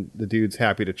 but then the dude's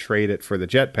happy to trade it for the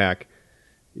jetpack.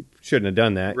 You shouldn't have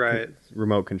done that. Right. It's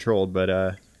remote controlled, but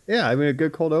yeah, I mean a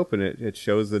good cold open. It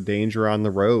shows the danger on the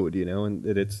road, you know, and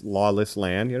that it's lawless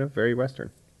land, you know, very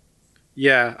Western.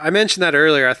 Yeah, I mentioned that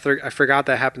earlier. I forgot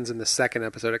that happens in the second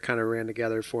episode. It kind of ran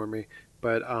together for me.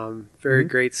 But very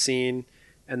great scene.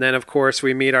 And then, of course,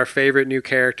 we meet our favorite new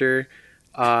character,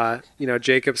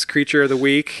 Jacob's creature of the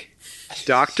week,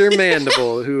 Dr.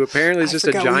 Mandible, who apparently is just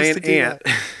a giant ant.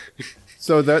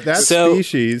 So that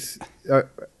species,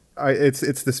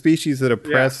 it's the species that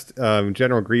oppressed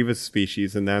General Grievous'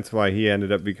 species, and that's why he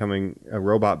ended up becoming a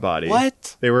robot body.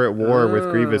 What? They were at war with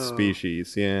Grievous'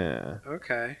 species. Yeah.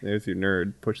 Okay. There's your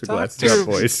nerd. Push the glasses up,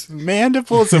 boys.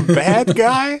 Mandible's a bad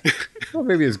guy? Well,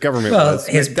 maybe his government Well, was.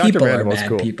 his Dr. people are Mandible's bad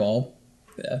cool. people.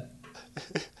 Yeah.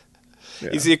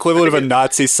 He's the equivalent of a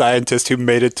Nazi scientist who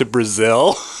made it to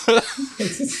Brazil.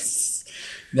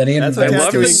 Then he That's invents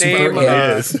love their the super name,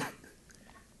 ant.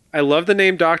 I love the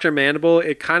name Dr. Mandible.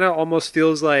 It kind of almost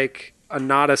feels like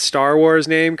not a Star Wars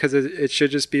name because it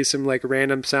should just be some like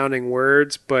random sounding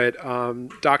words. But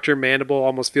Dr. Mandible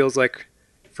almost feels like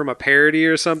from a parody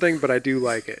or something, but I do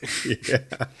like it.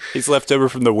 Yeah. He's left over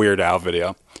from the Weird Al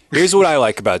video. Here's what I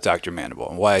like about Dr. Mandible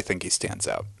and why I think he stands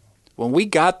out. When we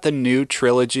got the new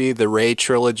trilogy, the Rey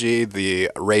trilogy, the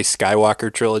Rey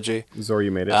Skywalker trilogy. Zor, you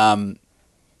made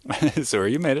it. Zor,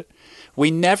 you made it.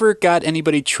 We never got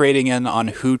anybody trading in on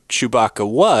who Chewbacca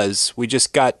was. We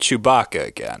just got Chewbacca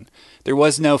again. There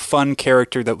was no fun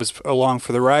character that was along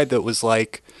for the ride that was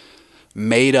like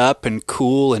made up and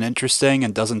cool and interesting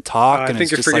and doesn't talk I and think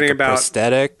it's you're just like forgetting a about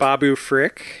prosthetic. Babu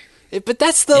Frick. But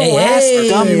that's the last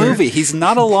dumb movie. He's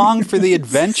not along for the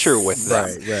adventure with them.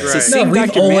 Right. So Right. seeing No, we've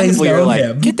Dr. always Mandible, you're known like,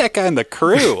 him. get that guy in the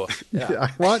crew. I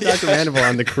want Dr. Mandible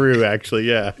on the crew, actually,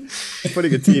 yeah.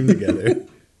 Putting a team together.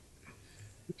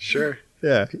 Sure.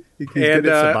 Yeah. He's good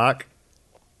at Sabak.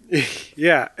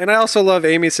 Yeah, and I also love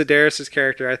Amy Sedaris'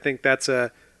 character. I think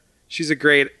she's a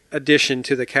great addition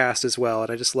to the cast as well, and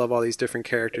I just love all these different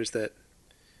characters that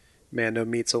Mando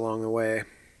meets along the way.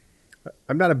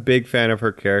 I'm not a big fan of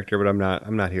her character, but I'm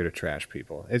not here to trash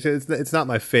people. It's not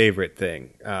my favorite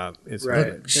thing.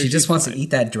 Right. She just wants to eat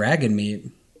that dragon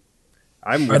meat.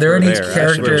 I'm Are there with any her there.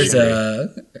 characters?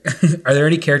 Absolutely. Are there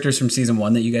any characters from season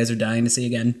 1 that you guys are dying to see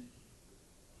again?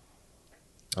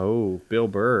 Oh, Bill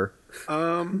Burr.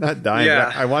 Not dying.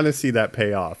 yeah. I want to see that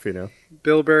pay off, you know.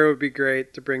 Bill Burr would be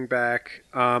great to bring back.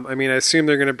 I assume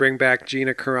they're going to bring back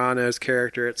Gina Carano's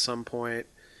character at some point,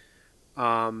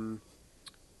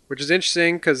 which is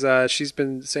interesting because she's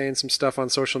been saying some stuff on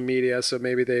social media, so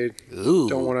maybe they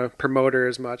don't want to promote her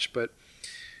as much, but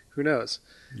who knows?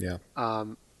 Yeah.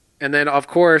 And then, of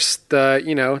course,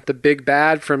 the big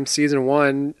bad from season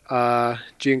 1,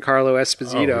 Giancarlo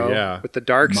Esposito Oh, yeah. with the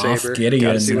dark Moff saber. Gideon.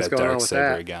 Gotta see What's that going on dark with saber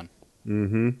that? again.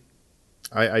 Mm-hmm.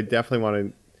 I definitely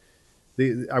want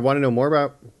to. I want to know more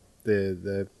about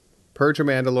the Purge of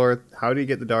Mandalore. How do you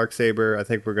get the Darksaber? I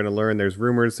think we're going to learn. There's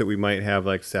rumors that we might have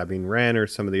like Sabine Wren or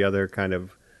some of the other kind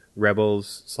of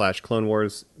Rebels / Clone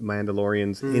Wars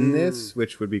Mandalorians in this,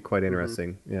 which would be quite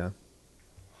interesting. Yeah.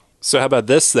 So how about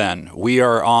this then? We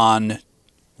are on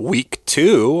week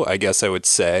 2, I guess I would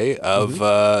say, of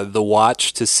the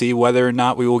watch to see whether or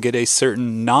not we will get a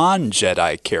certain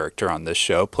non-Jedi character on this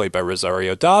show, played by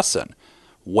Rosario Dawson.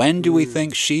 When do we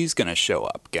think she's going to show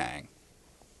up, gang?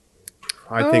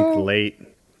 I think late.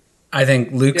 I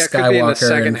think Luke Yeah, it could be in the Skywalker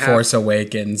second in half. Force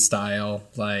Awakens style,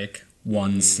 like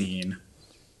one scene.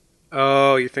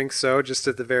 Oh, you think so? Just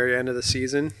at the very end of the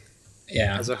season?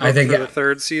 Yeah, As a I hook think for the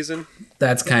third season?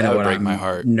 that's kind That of would what break I'm my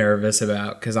heart. nervous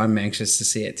about because I'm anxious to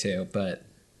see it too. But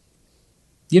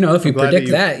you know, if you glad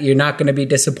predict that that, you're not going to be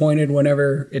disappointed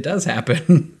whenever it does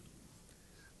happen.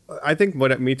 I think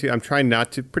me too. I'm trying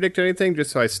not to predict anything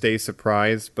just so I stay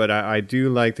surprised. But I do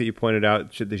like that you pointed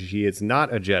out that she is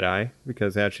not a Jedi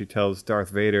because as she tells Darth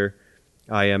Vader,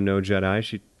 "I am no Jedi."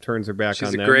 She turns her back She's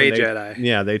on a them. gray and Jedi.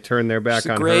 Yeah, they turn their back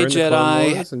She's a on gray her in the Clone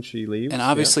Jedi, Wars, and she leaves. And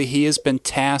obviously he has been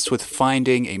tasked with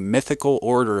finding a mythical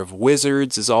order of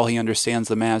wizards is all he understands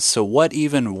them as. So what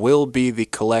even will be the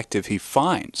collective he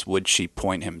finds? Would she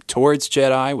point him towards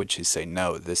Jedi? Would she say,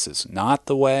 no, this is not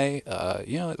the way?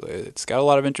 It's got a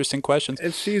lot of interesting questions.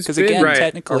 And she's 'Cause been again, Right.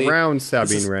 technically, around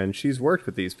Sabine is- Wren. She's worked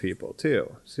with these people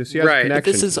too, so she has Right. a But but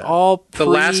connection. this is to them. all The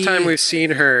last time we've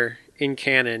seen her in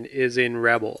canon is in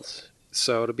Rebels.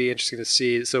 So it'll be interesting to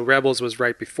see. So Rebels was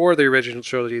right before the original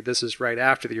trilogy. This is right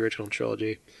after the original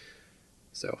trilogy.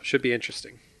 So should be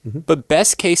interesting. But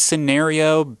best case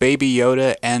scenario, Baby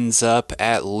Yoda ends up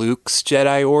at Luke's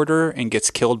Jedi Order and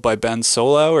gets killed by Ben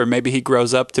Solo, or maybe he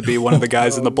grows up to be one of the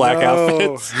guys in the black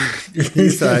outfits.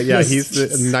 He's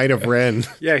the Knight of Ren.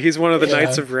 Yeah, he's one of the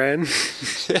Knights of Ren.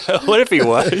 What if he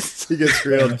was? He gets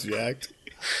real jacked.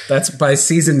 That's by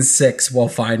season 6. We'll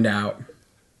find out.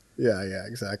 Yeah,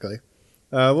 exactly.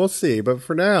 We'll see, but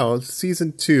for now,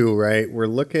 season 2, right? We're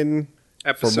looking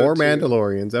Episode for more 2.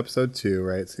 Mandalorians. Episode 2,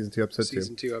 right? Season 2, episode 2.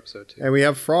 Season 2, episode 2. And we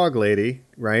have Frog Lady,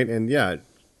 right? And yeah,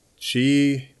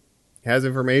 she has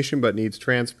information but needs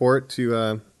transport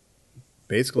to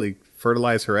basically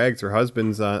fertilize her eggs. Her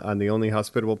husband's on the only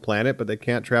hospitable planet, but they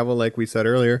can't travel, like we said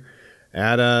earlier. They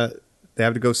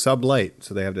have to go sublight,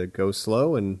 so they have to go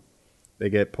slow, and they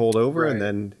get pulled over, Right. and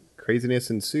then craziness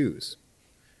ensues.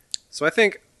 So I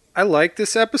think I like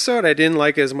this episode. I didn't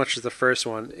like it as much as the first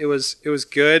one. It was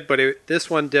good, but this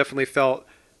one definitely felt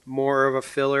more of a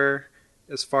filler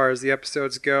as far as the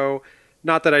episodes go.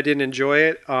 Not that I didn't enjoy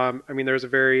it. I mean, there's a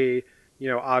very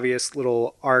obvious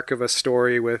little arc of a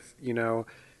story with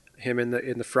him in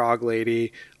the Frog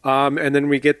Lady, and then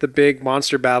we get the big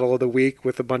monster battle of the week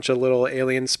with a bunch of little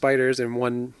alien spiders and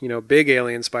one big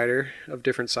alien spider of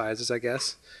different sizes, I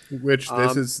guess. Which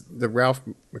this is the Ralph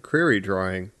McQuarrie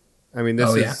drawing. I mean, this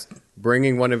Oh, is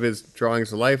bringing one of his drawings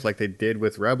to life like they did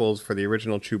with Rebels for the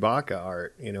original Chewbacca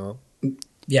art,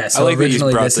 Yeah, so like that you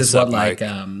originally brought this this is what up, Mike.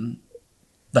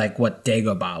 like what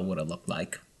Dagobah would have looked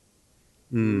like.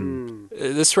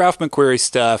 This Ralph McQuarrie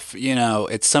stuff,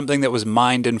 it's something that was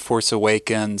mined in Force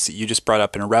Awakens. You just brought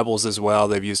up in Rebels as well.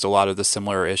 They've used a lot of the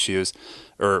similar issues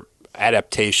or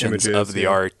adaptations Images, of the yeah.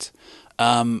 art.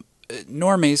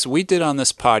 Normies, we did on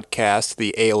this podcast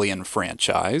the Alien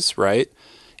franchise, right?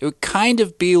 It would kind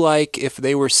of be like if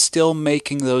they were still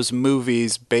making those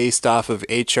movies based off of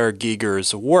H.R.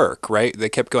 Giger's work, right? They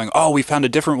kept going, oh, we found a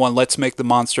different one. Let's make the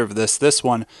monster of this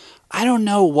one. I don't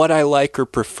know what I like or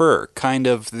prefer. Kind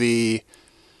of the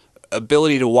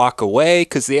ability to walk away,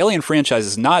 because the Alien franchise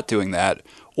is not doing that,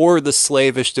 or the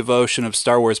slavish devotion of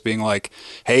Star Wars being like,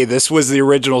 hey, this was the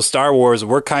original Star Wars.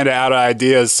 We're kind of out of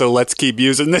ideas, so let's keep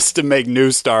using this to make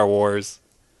new Star Wars.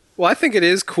 Well, I think it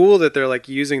is cool that they're like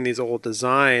using these old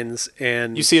designs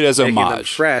and You see it as making them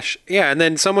homage. fresh. Yeah, and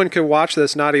then someone could watch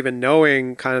this not even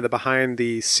knowing kind of the behind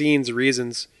the scenes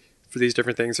reasons for these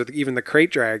different things, or even the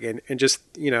crate dragon, and just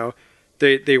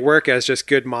they work as just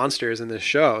good monsters in this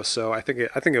show. So I think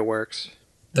it works.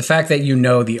 The fact that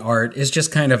the art is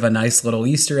just kind of a nice little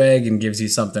Easter egg and gives you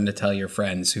something to tell your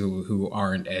friends who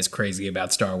aren't as crazy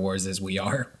about Star Wars as we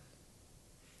are.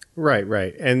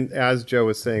 Right. And as Joe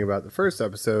was saying about the first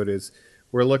episode is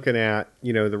we're looking at,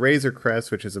 the Razor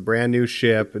Crest, which is a brand new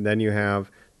ship, and then you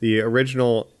have the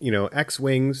original,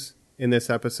 X-Wings in this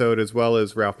episode, as well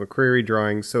as Ralph McQuarrie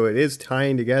drawings. So it is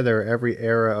tying together every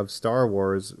era of Star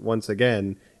Wars once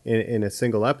again in a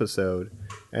single episode.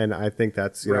 And I think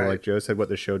that's, Right. like Joe said, what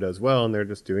the show does well, and they're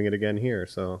just doing it again here.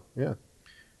 So, yeah.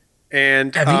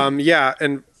 And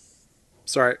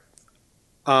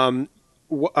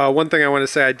one thing I want to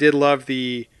say, I did love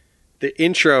the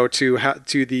intro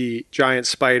to the giant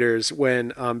spiders when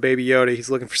Baby Yoda, he's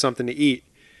looking for something to eat,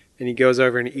 and he goes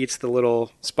over and he eats the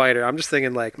little spider. I'm just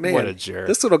thinking like, man, What a jerk.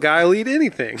 this little guy will eat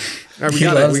anything. All right, we He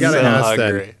gotta loves ask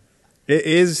hungry. then.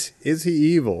 Is he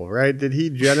evil? Right? Did he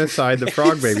genocide the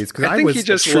frog babies? Because I think he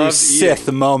just True loves eating.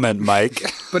 Sith moment, Mike.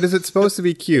 But is it supposed to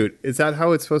be cute? Is that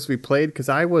how it's supposed to be played? Because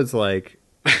I was like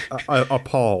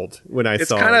appalled when I It's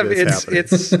saw kind of this happening.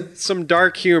 it's some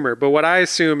dark humor, but what I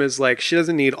assume is like she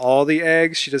doesn't need all the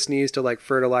eggs. She just needs to like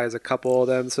fertilize a couple of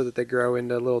them so that they grow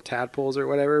into little tadpoles or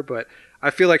whatever. But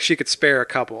I feel like she could spare a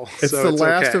couple. It's so the it's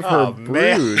last okay. of her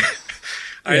brood.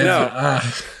 I know,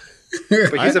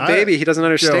 but he's a baby. He doesn't Joe,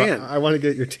 understand. I want to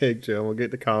get your take, Joe. We'll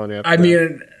get to Colin after. I that.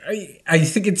 mean, I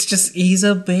think it's just he's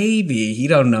a baby. He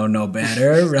don't know no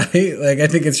better, right? Like I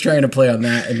think it's trying to play on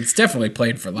that, and it's definitely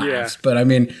played for laughs. Yeah. But I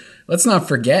mean, let's not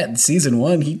forget in season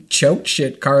 1 he choked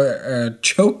the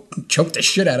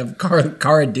shit out of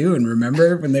Cara Dune.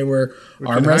 Remember when they were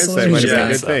arm In wrestling? hindsight, might He have been a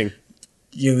was good like, thing.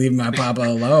 you leave my papa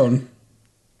alone.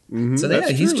 So yeah,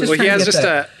 that's he's true. just Well, he trying has to get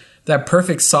just that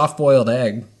perfect soft boiled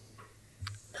egg.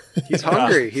 he's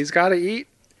hungry. He's got to eat.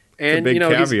 And big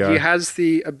caveat. he has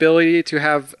the ability to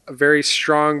have a very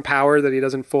strong power that he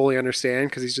doesn't fully understand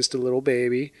because he's just a little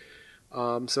baby.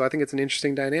 So I think it's an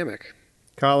interesting dynamic.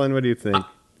 Colin, what do you think?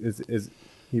 Is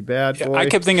he bad boy? I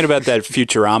kept thinking about that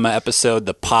Futurama episode,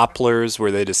 The Poplars,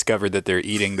 where they discovered that they're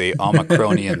eating the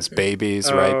Omicronians'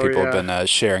 babies, right? Oh, People yeah. have been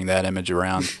sharing that image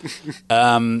around.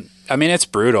 I mean, it's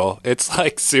brutal. It's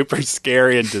like super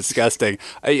scary and disgusting.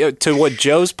 To what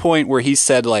Joe's point where he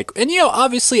said like, and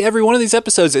obviously every one of these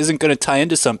episodes isn't going to tie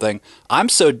into something. I'm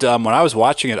so dumb. When I was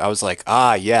watching it, I was like,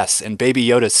 yes, and Baby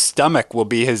Yoda's stomach will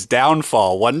be his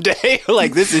downfall one day.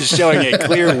 Like this is showing a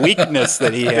clear weakness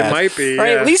that he has. It might be, Or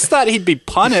I yeah. at least thought he'd be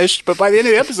punished, but by the end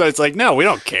of the episode, it's like, no, we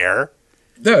don't care.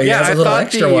 No, he Yeah, has a I little thought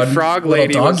extra the one, frog little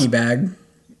lady doggy was- bag.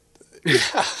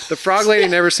 The frog lady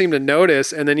never seemed to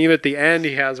notice, and then even at the end,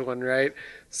 he has one, right?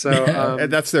 So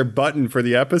and that's their button for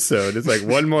the episode. It's like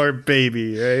one more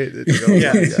baby, right?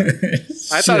 Yeah. I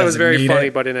She thought it was doesn't very need funny,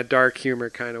 it. but in a dark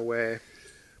humor kind of way.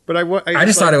 But I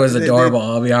just thought it was adorable.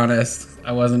 I'll be honest.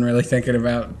 I wasn't really thinking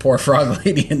about poor frog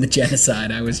lady and the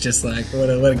genocide. I was just like,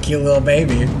 what a cute little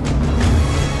baby.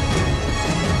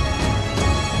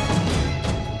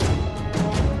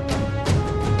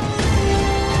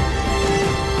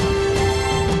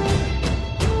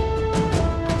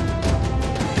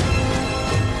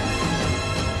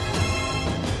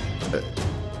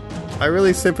 I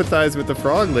really sympathize with the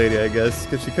frog lady, I guess,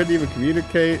 because she couldn't even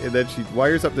communicate, and then she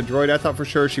wires up the droid. I thought for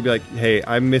sure she'd be like, "Hey,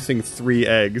 I'm missing 3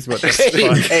 eggs. What the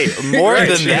fuck?" Hey, more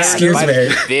than that. Excuse me.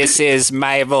 This is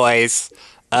my voice.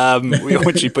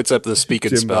 When she puts up the speak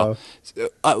and spell.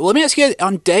 Let me ask you,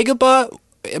 on Dagobah,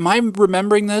 am I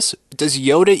remembering this? Does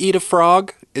Yoda eat a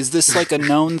frog? Is this like a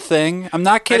known thing? I'm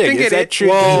not kidding. Is that true?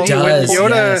 Well, He does, when Yoda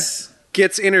yes.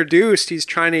 gets introduced, he's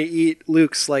trying to eat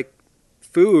Luke's like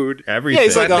food. Everything. Yeah,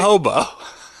 he's like a hobo.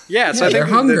 Yeah, so Yeah, I they're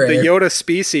think hungry. the Yoda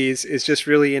species is just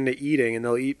really into eating, and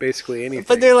they'll eat basically anything.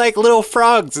 But they're like little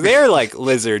frogs. They're like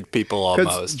lizard people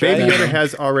because almost, Baby right? Yoda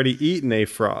has already eaten a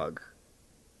frog.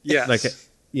 yes. Like, you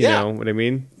Yeah. know what I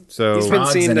mean? So, He's been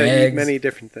Frogs seen and to eat eggs. many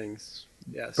different things.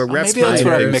 Yes. but Maybe that's reptiles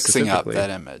where I'm spiders mixing up specifically. that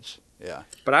image. Yeah.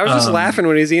 But I was just laughing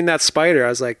when he was eating that spider. I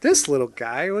was like, this little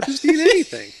guy will just eat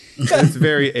anything. It's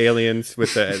very aliens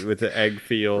with the egg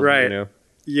field, Right. You know.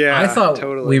 Yeah, I thought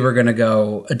totally. we were going to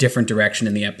go a different direction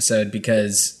in the episode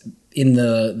because in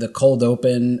the cold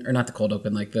open, or not the cold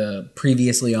open, like the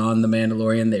previously on The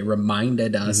Mandalorian, they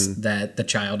reminded us that the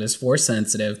child is force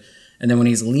sensitive. And then when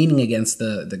he's leaning against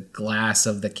the glass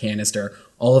of the canister,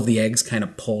 all of the eggs kind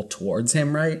of pull towards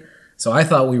him, right? So I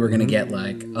thought we were going to get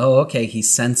like, oh, okay, he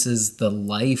senses the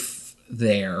life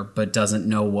there, but doesn't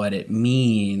know what it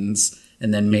means.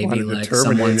 And then maybe wanted to like terminate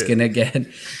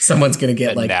someone's gonna get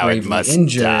And like now it gravely must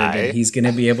injured die. and he's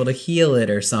gonna be able to heal it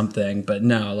or something. But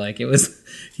no, like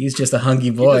he's just a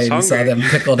hungry boy was and he saw hungry. them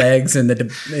pickled eggs in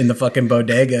the fucking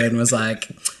bodega and was like,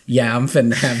 yeah, I'm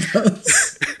finna have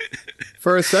those.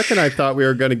 For a second, I thought we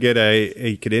were going to get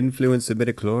he could influence the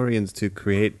midichlorians to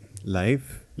create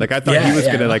life. Like I thought Yeah, he was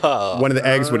yeah. gonna like one of the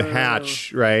eggs would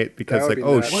hatch, right? Because That like,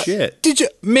 would be oh nuts. shit. Did you,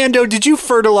 Mando? Did you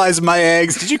fertilize my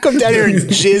eggs? Did you come down here and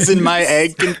jizz in my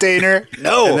egg container?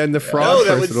 No. And then the frog No,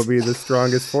 that person was- will be the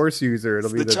strongest force user.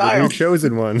 It'll be the the new child.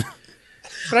 chosen one.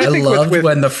 But I think loved with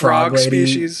when the frog lady-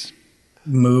 species.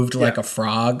 Moved like a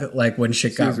frog, like when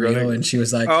shit got was real, running. and she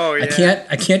was like, Oh, I yeah.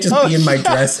 can't just be in my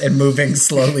dress and moving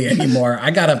slowly anymore.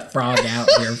 I got a frog out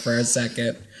here for a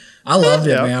second. I loved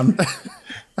it, Yeah. man.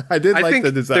 I did I like think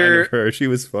the design they're- of her. She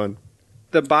was fun.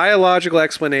 The biological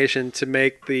explanation to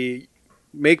make the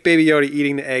make Baby Yoda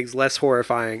eating the eggs less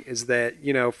horrifying is that,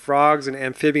 frogs and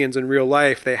amphibians in real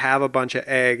life, they have a bunch of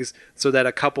eggs so that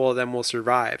a couple of them will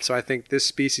survive. So I think this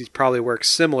species probably works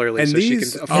similarly. And so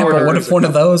these she can Yeah, afford but to what lose if one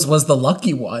of those was the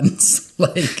lucky ones?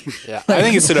 Yeah, I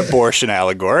think it's an abortion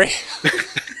allegory.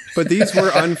 But these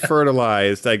were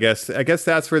unfertilized, I guess. I guess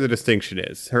that's where the distinction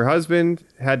is. Her husband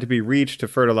had to be reached to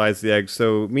fertilize the eggs.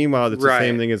 So meanwhile, it's the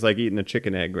same thing as like eating a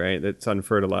chicken egg, right? That's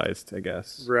unfertilized, I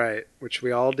guess. Right, which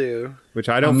we all do. Which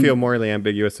I don't feel morally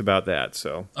ambiguous about that.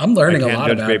 So I'm learning I a can't lot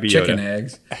judge about Baby chicken Yoda.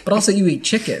 eggs, but also you eat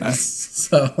chickens,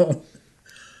 so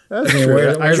That's I mean, true.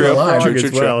 where's I the grew line? up frog True,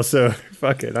 as true, well, so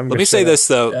fuck it. Let me say this,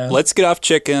 though. Yeah. Let's get off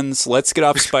chickens. Let's get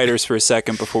off spiders for a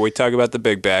second before we talk about the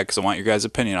big bag, because I want your guys'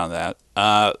 opinion on that.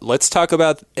 Let's talk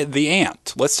about the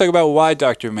ant. Let's talk about why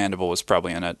Dr. Mandible was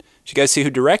probably in it. Did you guys see who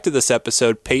directed this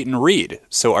episode? Peyton Reed.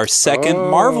 So our second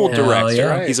Marvel hell director.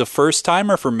 yeah. He's a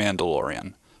first-timer for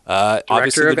Mandalorian.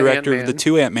 Obviously the of director of the Ant-Man.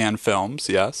 2 Ant-Man films,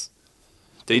 yes.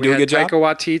 Did he We do a had good job? Taika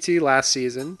Waititi last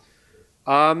season.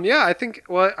 Yeah, I think.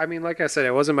 Well, I mean, like I said,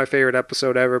 it wasn't my favorite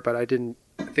episode ever, but I didn't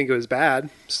think it was bad.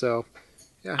 So,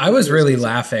 yeah, I was it really decent.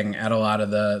 laughing at a lot of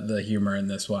the humor in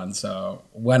this one. So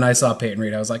when I saw Peyton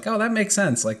Reed, I was like, oh, that makes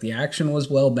sense. Like the action was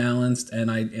well balanced,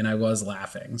 and I was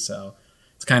laughing. So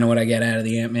it's kind of what I get out of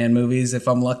the Ant-Man movies if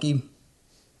I'm lucky.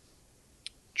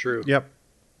 True. Yep.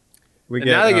 We And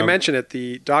now that you mention it,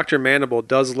 the Dr. Mandible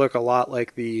does look a lot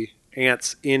like the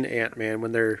ants in Ant-Man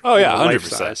when they're Oh, yeah, 100%.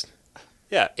 life-sized.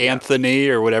 Yeah, Anthony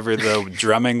or whatever the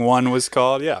drumming one was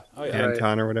called. Yeah. Oh, yeah. Right.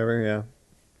 Anton or whatever, yeah.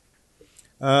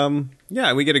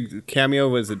 Yeah, we get a cameo.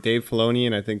 Was it Dave Filoni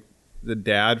and I think the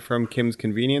dad from Kim's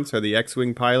Convenience are the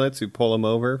X-Wing pilots who pull him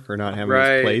over for not having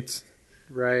Right. his plates.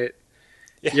 Right.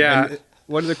 Yeah. And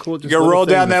what are the cool? Just You gonna little roll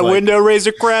down things that like- window,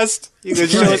 Razor Crest? You gonna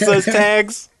show us those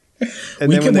tags? and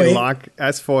We then when can they wait. lock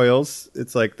as foils,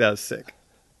 it's like that's sick.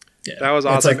 Yeah. That was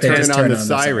It's awesome. like they Turning just on turn the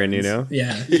siren, you sirens. know?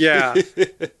 Yeah. Yeah.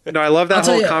 No, I love I'll that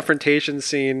tell whole you- confrontation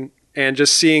scene and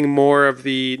just seeing more of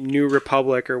the New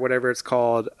Republic or whatever it's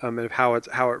called, and how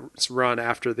it's run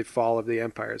after the fall of the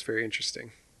Empire is very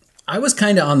interesting. I was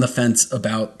kind of on the fence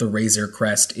about the Razor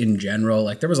Crest in general.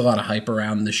 Like there was a lot of hype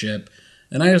around the ship,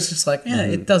 and I was just like,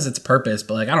 it does its purpose,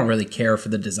 but like I don't really care for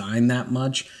the design that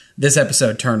much. This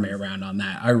episode turned me around on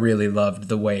that. I really loved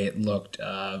the way it looked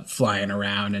flying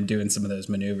around and doing some of those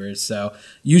maneuvers. So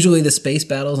usually the space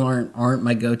battles aren't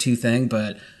my go-to thing,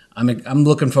 but I'm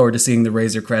looking forward to seeing the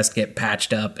Razor Crest get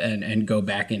patched up and go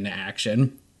back into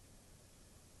action.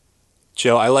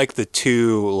 Joe, I like the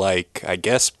two, like, I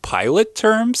guess, pilot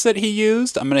terms that he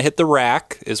used. I'm going to hit the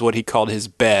rack, is what he called his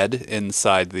bed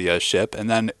inside the ship. And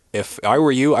then if I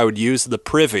were you, I would use the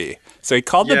privy. So he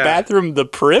called the Yeah. bathroom the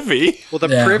privy. Well, the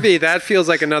Yeah. privy, that feels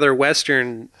like another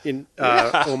Western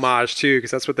homage, too,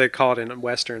 because that's what they call it in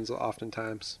Westerns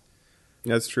oftentimes.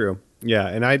 That's true. Yeah,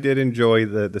 and I did enjoy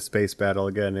the space battle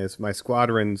again. As my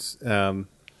squadron's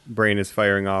brain is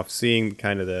firing off, seeing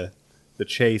kind of the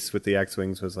chase with the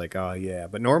X-wings was like, oh yeah.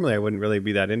 But normally I wouldn't really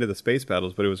be that into the space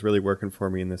battles, but it was really working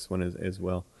for me in this one as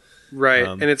well. Right,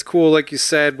 and it's cool, like you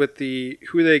said, with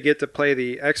who they get to play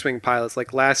the X-wing pilots.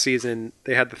 Like last season,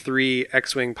 they had the 3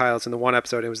 X-wing pilots in the one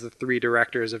episode. It was the 3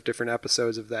 directors of different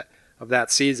episodes of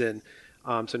that season.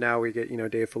 So now we get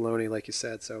Dave Filoni, like you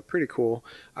said. So pretty cool.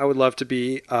 I would love to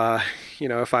be,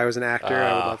 if I was an actor,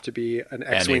 I would love to be an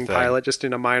X-wing anything. pilot, just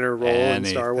in a minor role in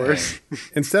Star Wars.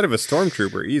 Instead of a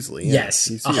stormtrooper, easily. Yeah. Yes,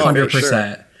 You see it.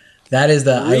 100%. That is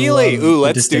the Really? I love Ooh, the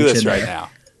let's do this distinction right there. now.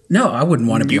 No, I wouldn't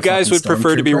want to be. You a guys fucking would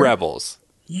prefer to be stormtrooper. rebels.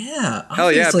 Yeah,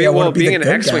 Hell yeah! obviously I wanna be being the an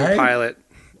good X-wing guy. pilot.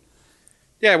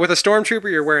 Yeah, with a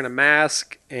stormtrooper, you're wearing a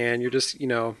mask and you're just,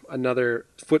 another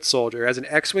foot soldier. As an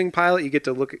X-wing pilot, you get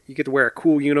to wear a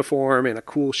cool uniform and a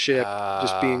cool ship,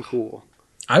 just being cool.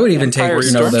 I would even take Empire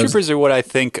those. Stormtroopers are what I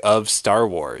think of Star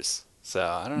Wars. So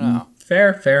I don't know.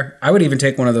 Fair. I would even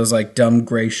take one of those like dumb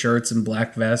gray shirts and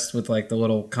black vests with like the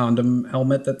little condom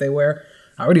helmet that they wear.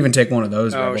 I would even take one of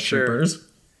those rebel sure. troopers.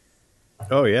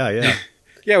 Oh yeah, yeah.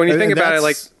 Yeah, when you think And about it,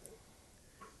 that's-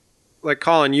 like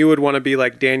Colin, you would want to be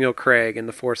like Daniel Craig in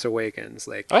The Force Awakens,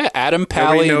 like Oh yeah, Adam Nobody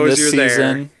Pally in knows this you're there,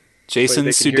 season. Jason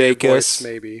but they can hear your voice, Sudeikis.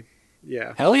 maybe.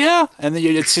 Yeah. Hell yeah! And then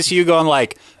it's just you going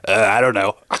like, I don't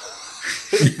know.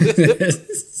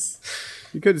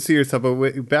 You could see yourself,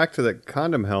 but back to the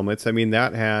condom helmets. I mean,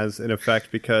 that has an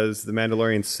effect because the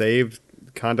Mandalorian saved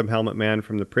Condom Helmet Man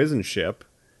from the prison ship,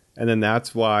 and then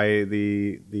that's why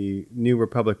the New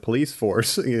Republic police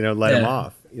force, let him Yeah.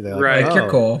 off. Right. Like, you're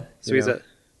cool. So he's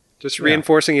just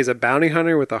reinforcing he's a bounty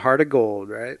hunter with a heart of gold,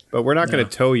 right? But we're not going to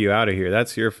tow you out of here.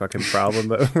 That's your fucking problem.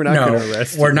 But we're not No, going to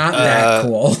arrest you. we're not that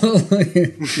cool.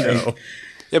 No.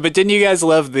 Yeah, but didn't you guys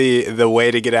love the way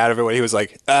to get out of it when he was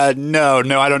like, no,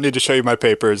 I don't need to show you my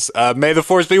papers. May the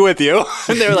force be with you.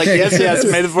 And they were like, yes,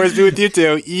 may the force be with you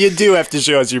too. You do have to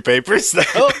show us your papers, though.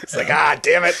 It's like,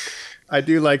 damn it. I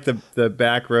do like the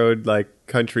back road, like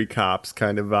country cops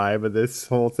kind of vibe of this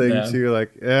whole thing too.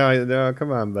 Like, yeah, no,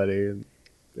 come on, buddy. And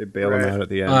they bail him out at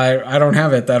the end. I don't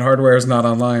have it. That hardware is not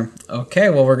online. Okay,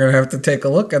 well, we're going to have to take a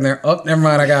look in there. Oh, never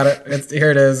mind. I got it.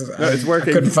 Here it is. No, it's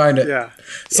working. I couldn't find it. Yeah.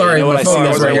 Sorry, you know my what, phone I was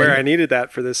wasn't right aware here. I needed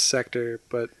that for this sector,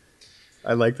 but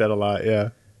I like that a lot. Yeah.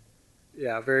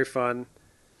 yeah, very fun.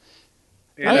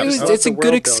 It's a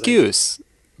good excuse.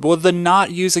 Well, the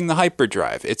not using the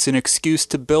hyperdrive, it's an excuse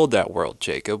to build that world,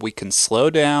 Jacob. We can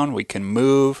slow down, we can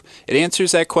move. It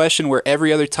answers that question where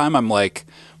every other time I'm like,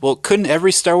 well, couldn't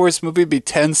every Star Wars movie be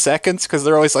 10 seconds? Because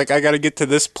they're always like, I got to get to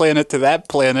this planet to that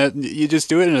planet. You just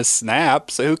do it in a snap,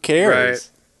 so who cares? Right.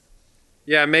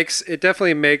 Yeah, it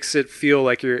definitely makes it feel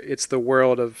like it's the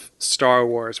world of Star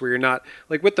Wars, where you're not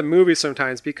like with the movie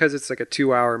sometimes, because it's like a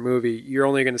 2-hour movie, you're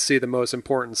only going to see the most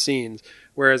important scenes.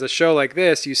 Whereas a show like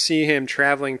this, you see him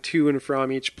traveling to and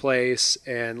from each place,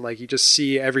 and like you just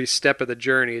see every step of the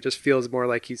journey. It just feels more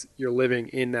like you're living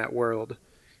in that world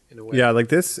in a way. Yeah, like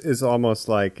this is almost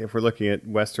like, if we're looking at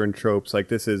Western tropes, like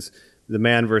this is the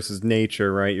man versus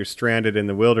nature, right? You're stranded in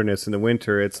the wilderness in the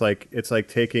winter. It's like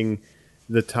taking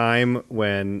the time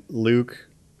when Luke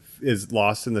is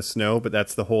lost in the snow, but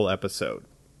that's the whole episode,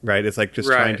 right? It's like just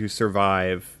trying to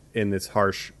survive in this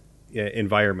harsh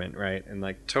environment, right? And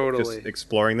like totally just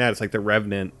exploring that. It's like the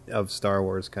Revenant of Star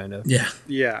Wars, kind of.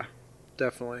 Yeah,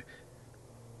 definitely.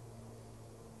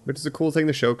 Which is a cool thing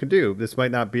the show could do. This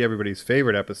might not be everybody's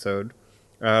favorite episode,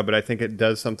 but I think it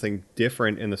does something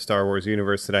different in the Star Wars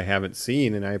universe that I haven't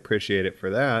seen, and I appreciate it for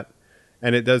that.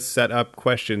 And it does set up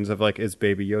questions of like, is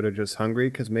Baby Yoda just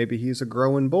hungry because maybe he's a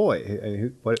growing boy?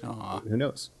 Who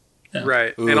knows? Yeah.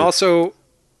 Right. Ooh. And also,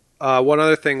 one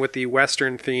other thing with the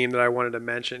Western theme that I wanted to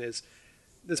mention is,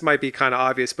 this might be kind of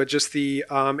obvious, but just it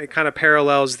kind of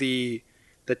parallels the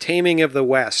taming of the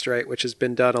West, right? Which has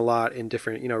been done a lot in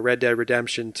different, Red Dead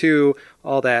Redemption 2,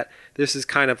 all that. This is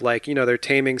kind of like, they're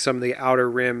taming some of the Outer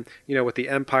Rim, with the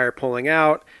Empire pulling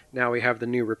out. Now we have the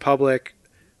New Republic,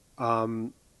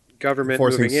 government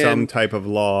forcing moving in. some type of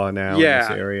law now in this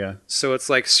area. So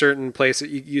it's like certain places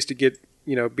you used to get,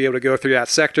 be able to go through that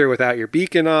sector without your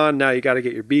beacon on. Now you got to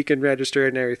get your beacon registered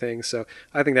and everything. So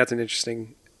I think that's an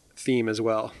interesting theme as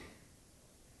well.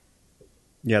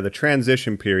 Yeah, the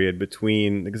transition period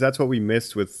between, because that's what we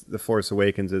missed with The Force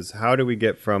Awakens, is how do we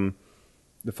get from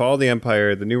the fall of the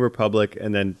Empire, the New Republic,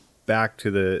 and then back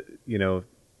to the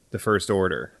First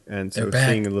Order. And so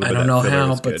seeing a little bit I don't know of that filler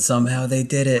how, is but good. somehow they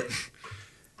did it.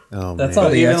 Oh, That's man.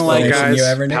 all the Even like, explanation Guys, you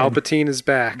ever need. Palpatine is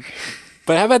back.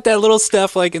 But how about that little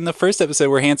stuff like in the first episode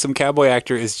where Handsome Cowboy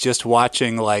Actor is just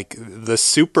watching like the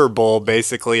Super Bowl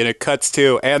basically, and it cuts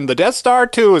to, and the Death Star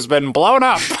 2 has been blown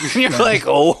up. And you're like,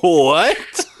 oh,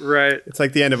 what? Right. It's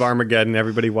like the end of Armageddon,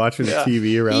 everybody watching the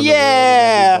TV around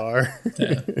Yeah. the world. In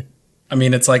every bar. I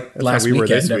mean, it's like last how we were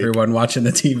this weekend, week. everyone watching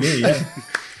the TV. Yeah.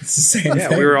 It's the same Yeah,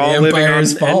 thing. we were all The living Empire on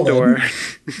is falling. Endor.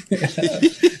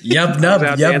 Yub nub,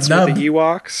 Out yub dancing nub. with the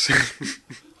Ewoks.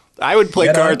 I would play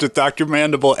Get cards on. with Dr.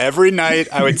 Mandible every night.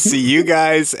 I would see you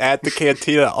guys at the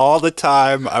cantina all the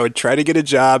time. I would try to get a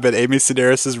job at Amy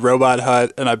Sedaris' Robot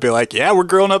Hut, and I'd be like, yeah, we're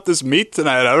grilling up this meat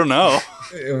tonight. I don't know.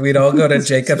 We'd all go to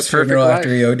Jacob's the perfect funeral life.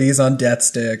 after he ODs on death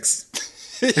sticks.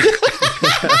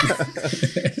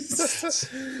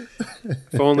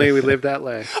 If only we lived that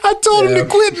life. I told him Yeah. to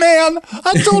quit, man.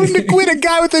 I told him to quit. A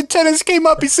guy with antennas came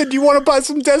up. He said, do you want to buy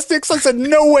some death sticks? I said,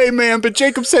 no way, man. But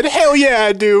Jacob said, hell yeah,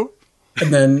 I do.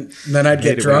 And then I'd get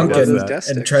Hated drunk when he and, does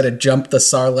that. and try to jump the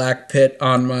Sarlacc pit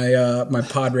on my my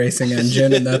pod racing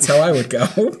engine, and that's how I would go.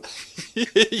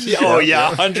 Oh,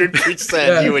 yeah, 100%.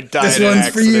 Yeah, You would die this in an one's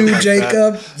for you, accident like that.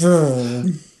 Jacob.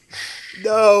 Vroom.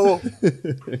 No.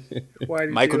 Why did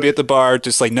you Mike do would be it? at the bar,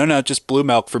 just like, no, just blue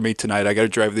milk for me tonight. I got to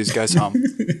drive these guys home.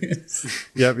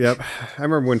 Yep. I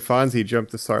remember when Fonzie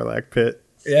jumped the Sarlacc pit.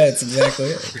 Yeah, it's exactly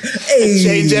it. Hey.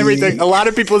 Change everything. A lot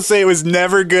of people say it was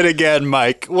never good again,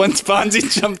 Mike. Once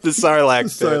Fonzie jumped the Sarlacc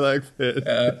pit. Sarlacc pit.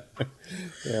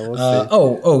 Yeah,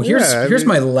 we'll see. Here's Yeah, I here's mean-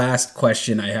 my last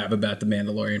question I have about the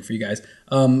Mandalorian for you guys.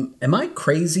 Am I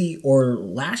crazy, or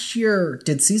last year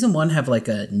did season 1 have like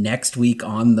a next week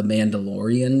on the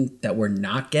Mandalorian that we're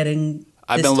not getting?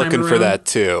 I've this been time looking for around? that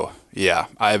too. Yeah,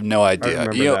 I have no idea.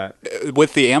 remember that.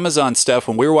 With the Amazon stuff,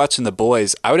 when we were watching The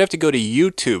Boys, I would have to go to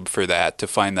YouTube for that to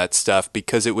find that stuff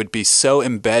because it would be so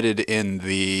embedded in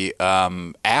the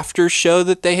after show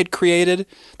that they had created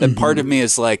that part of me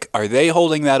is like, are they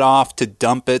holding that off to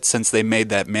dump it since they made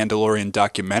that Mandalorian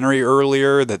documentary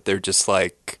earlier that they're just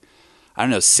like, I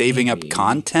don't know, saving up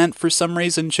content for some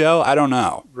reason, Joe? I don't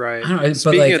know. Right. I don't know, but,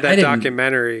 Speaking like, of that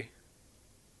documentary,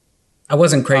 I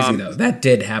wasn't crazy though. That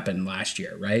did happen last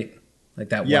year, right? Like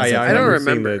that. Yeah, was yeah. a I thing. don't never seen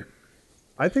remember.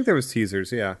 I think there was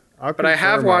teasers. Yeah, But I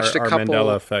have watched a our couple-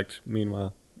 Mandela Effect.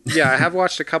 Meanwhile, yeah, I have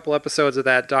watched a couple episodes of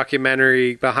that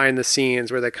documentary behind the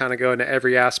scenes where they kind of go into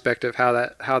every aspect of how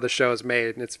the show is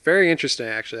made, and it's very interesting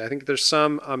actually. I think there's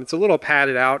some it's a little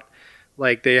padded out,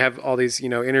 like they have all these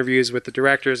interviews with the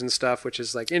directors and stuff, which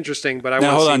is like interesting. But I Now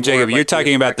want hold to see on, more Jacob. of, like, You're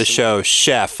talking about the effects show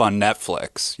Chef on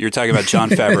Netflix. You're talking about Jon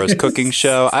Favreau's cooking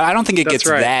show. I don't think it That's gets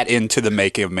right. that into the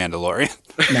making of Mandalorian.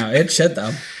 No, it should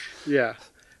though. Yeah,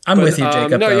 I'm with you,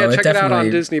 Jacob. No, though. yeah, check it out on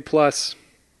definitely- Disney Plus.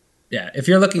 Yeah, if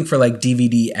you're looking for like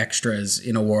DVD extras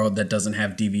in a world that doesn't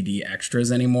have DVD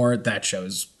extras anymore, that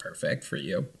show's perfect for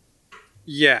you.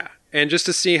 Yeah, and just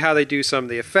to see how they do some of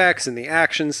the effects and the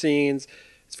action scenes,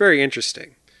 it's very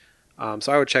interesting.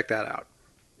 So I would check that out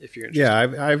if you're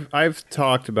interested. yeah, I've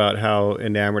talked about how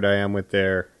enamored I am with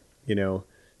their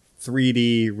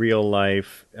 3D real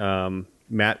life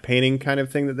matte painting kind of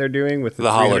thing that they're doing with the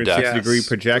holodeck. 360 degree Yes, the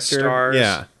projector. stars.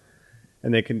 Yeah.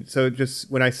 And they can, so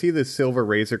just when I see the silver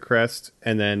Razor Crest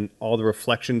and then all the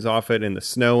reflections off it and the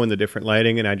snow and the different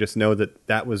lighting, and I just know that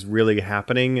that was really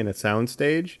happening in a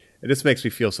soundstage, it just makes me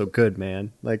feel so good,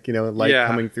 man. Like, light Yeah.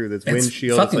 coming through this It's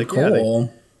windshield. fucking It's like,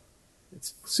 cool.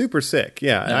 it's super sick.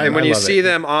 Yeah. And when I you love see it.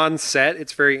 them on set,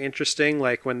 it's very interesting.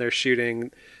 Like when they're shooting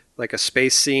like a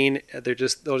space scene, they'll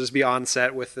just be on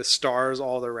set with the stars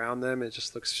all around them. It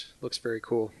just looks very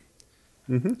cool.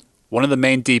 One of the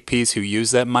main DPs who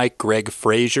used that mic, Greg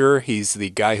Fraser, he's the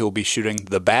guy who will be shooting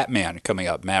The Batman coming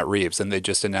up, Matt Reeves, and they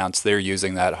just announced they're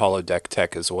using that holodeck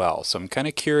tech as well. So I'm kind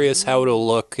of curious how it'll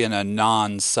look in a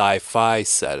non-sci-fi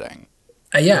setting.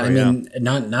 Yeah, I mean,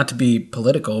 not to be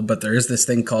political, but there is this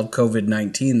thing called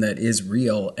COVID-19 that is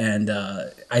real, and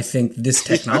I think this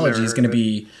technology is going to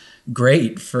be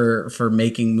great for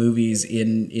making movies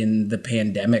in the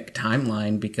pandemic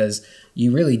timeline because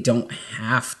you really don't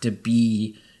have to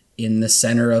be in the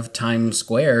center of Times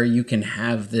Square. You can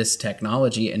have this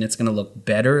technology and it's going to look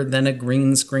better than a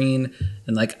green screen.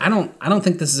 And like, I don't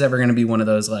think this is ever going to be one of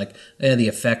those like, the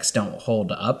effects don't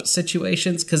hold up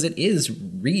situations, because it is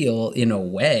real in a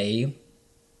way.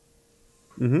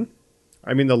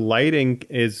 I mean, the lighting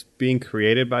is being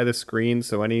created by the screen,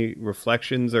 so any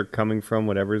reflections are coming from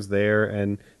whatever's there.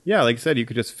 And yeah, like I said, you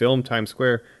could just film Times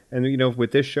Square. And,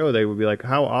 with this show, they would be like,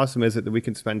 how awesome is it that we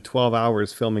can spend 12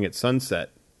 hours filming at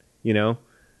sunset?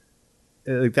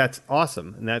 Like, that's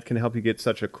awesome. And that can help you get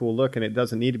such a cool look. And it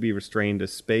doesn't need to be restrained to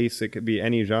space. It could be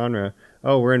any genre.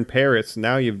 Oh, we're in Paris.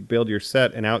 Now you build your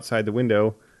set, and outside the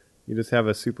window, you just have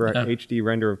a super HD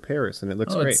render of Paris, and it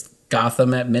looks great. It's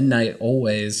Gotham at midnight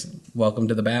always. Welcome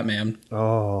to the Batman.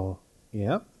 Oh,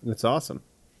 yep. That's awesome.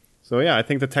 So, yeah, I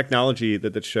think the technology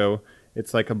that show,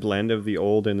 it's like a blend of the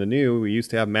old and the new. We used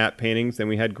to have matte paintings, then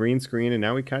we had green screen, and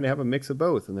now we kind of have a mix of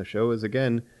both. And the show is,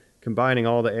 again, combining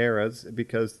all the eras,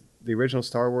 because the original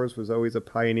Star Wars was always a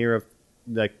pioneer of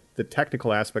like the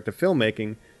technical aspect of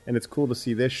filmmaking, and it's cool to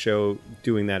see this show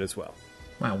doing that as well.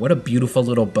 Wow, what a beautiful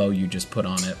little bow you just put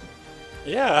on it.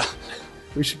 Yeah.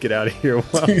 We should get out of here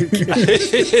while we can.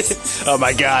 Oh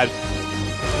my God.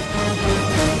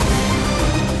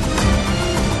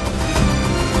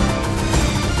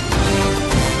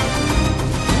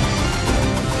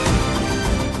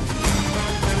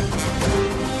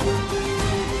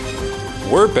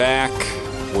 We're back.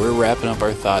 We're wrapping up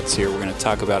our thoughts here. We're going to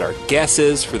talk about our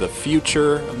guesses for the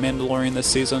future of Mandalorian this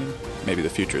season. Maybe the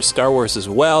future of Star Wars as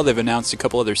well. They've announced a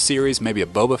couple other series, maybe a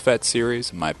Boba Fett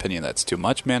series. In my opinion, that's too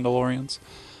much Mandalorians.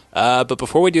 But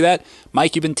before we do that,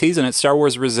 Mike, you've been teasing it, Star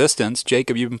Wars Resistance.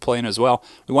 Jacob, you've been playing as well.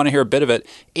 We want to hear a bit of it.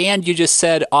 And you just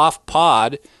said off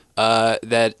pod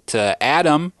that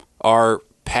Adam, our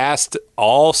past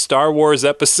all Star Wars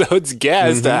episodes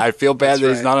guest, I feel bad that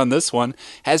he's not on this one,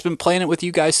 has been playing it with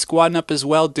you guys squadding up as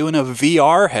well, doing a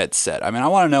VR headset. I mean, I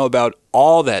want to know about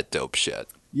all that dope shit.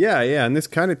 Yeah, and this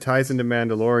kind of ties into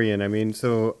Mandalorian. I mean,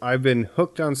 so I've been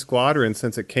hooked on Squadron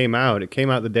since it came out. It came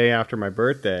out the day after my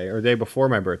birthday, or the day before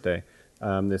my birthday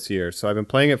this year. So I've been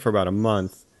playing it for about a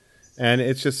month, and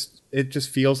it just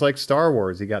feels like Star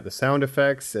Wars. You got the sound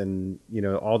effects and,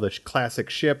 all the classic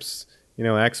ships,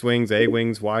 X-Wings,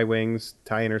 A-Wings, Y-Wings,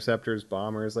 TIE Interceptors,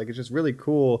 bombers. Like, it's just really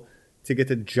cool to get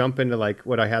to jump into like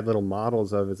what I had little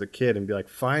models of as a kid and be like,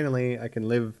 finally, I can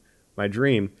live my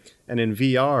dream. And in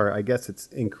VR, I guess it's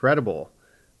incredible.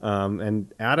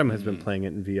 And Adam has been playing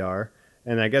it in VR.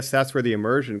 And I guess that's where the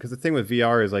immersion, because the thing with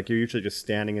VR is like you're usually just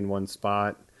standing in one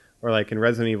spot. Or like in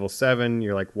Resident Evil 7,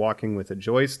 you're like walking with a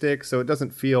joystick. So it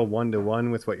doesn't feel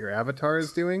one-to-one with what your avatar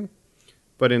is doing.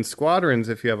 But in Squadrons,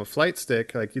 if you have a flight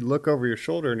stick, like you look over your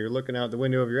shoulder and you're looking out the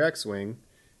window of your X-Wing.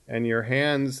 And your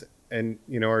hands and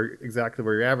are exactly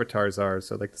where your avatars are.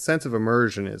 So like the sense of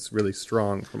immersion is really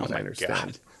strong from what I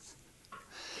understand. God.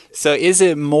 So is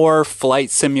it more flight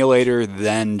simulator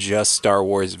than just Star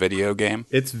Wars video game?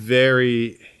 It's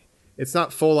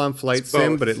not full on flight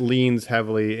sim, but it leans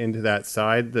heavily into that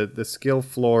side. The skill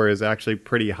floor is actually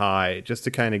pretty high. Just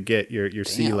to kind of get your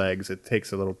sea legs, it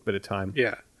takes a little bit of time.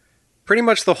 Yeah. Pretty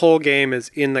much the whole game is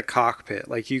in the cockpit.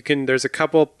 Like there's a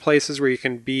couple places where you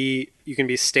can be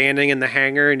standing in the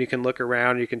hangar and you can look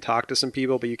around and you can talk to some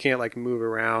people, but you can't like move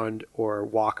around or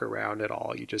walk around at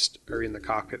all. You just are in the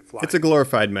cockpit flying. It's a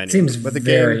glorified menu.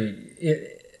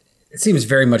 It seems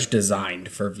very much designed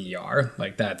for VR.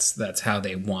 Like that's how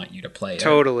they want you to play it.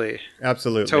 Totally.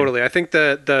 Absolutely. Totally. I think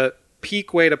the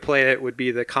peak way to play it would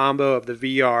be the combo of the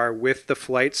VR with the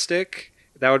flight stick.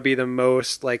 That would be the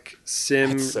most like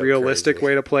realistic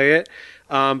way to play it.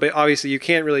 But obviously you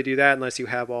can't really do that unless you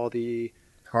have all the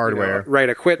hardware, right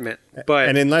equipment. But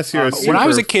and unless you're when I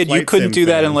was a kid, you couldn't do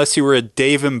that unless you were a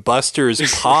Dave and Buster's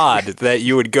pod that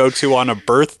you would go to on a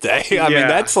birthday. I mean,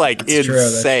 that's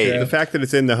insane. The fact that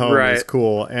it's in the home is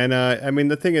cool. And I mean,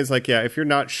 the thing is, like, if you're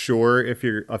not sure if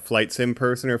you're a flight sim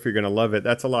person or if you're going to love it,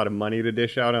 that's a lot of money to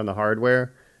dish out on the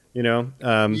hardware.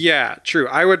 Yeah, true.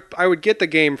 I would get the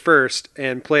game first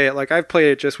and play it. Like I've played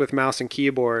it just with mouse and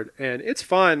keyboard, and it's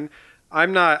fun. I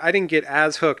didn't get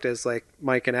as hooked as like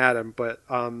Mike and Adam, but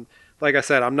like I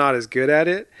said, I'm not as good at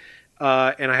it,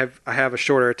 and I have a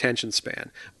shorter attention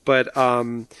span. But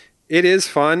it is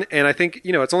fun, and I think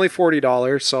it's only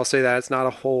 $40, so I'll say that it's not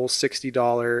a whole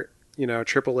 $60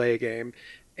 AAA game.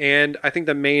 And I think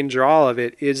the main draw of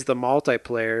it is the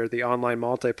multiplayer, the online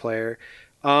multiplayer.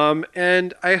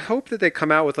 And I hope that they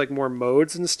come out with like more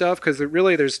modes and stuff, because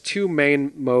there's two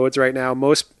main modes right now.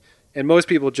 Most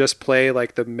people just play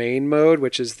like the main mode,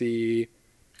 which is the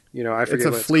I forget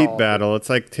what it's fleet called. battle. It's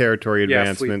like territory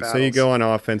advancement. So you go on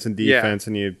offense and defense,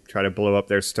 and you try to blow up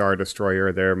their Star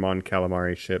Destroyer, their Mon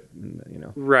Calamari ship.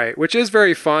 Right, which is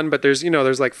very fun. But there's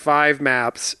like 5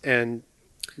 maps and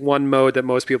one mode that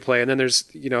most people play, and then there's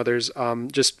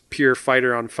just pure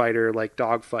fighter on fighter like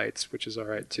dogfights, which is all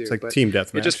right too. It's like team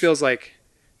deathmatch. It just feels like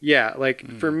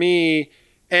for me,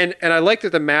 and I like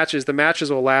that the matches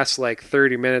will last like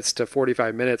 30 minutes to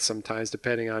 45 minutes sometimes,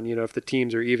 depending on if the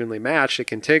teams are evenly matched. It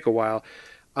can take a while.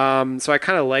 So I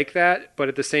kind of like that, but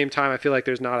at the same time I feel like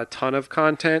there's not a ton of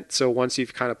content, so once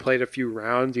you've kind of played a few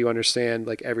rounds, you understand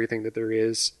like everything that there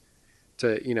is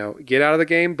to get out of the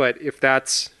game. But if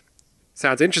that's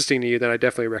sounds interesting to you, then I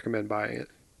definitely recommend buying it.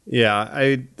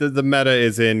 Yeah, the meta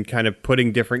is in kind of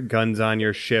putting different guns on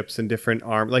your ships and different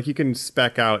arms. Like you can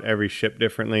spec out every ship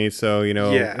differently, so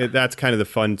that's kind of the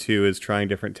fun too, is trying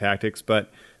different tactics.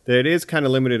 But it is kind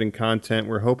of limited in content.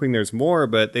 We're hoping there's more,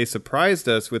 but they surprised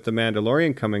us with The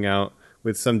Mandalorian coming out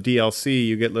with some DLC.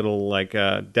 You get little like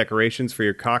decorations for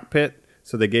your cockpit.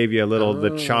 So they gave you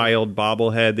the child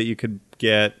bobblehead that you could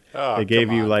get. They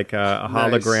gave you like a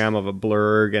hologram of a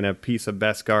Blurg and a piece of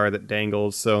Beskar that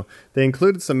dangles. So they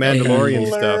included some Mandalorian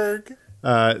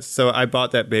stuff. So I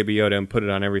bought that Baby Yoda and put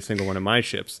it on every single one of my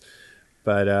ships.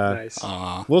 But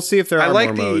we'll see if there are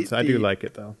more modes. I do like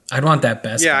it though. I'd want that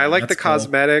Beskar. Yeah, I like That's the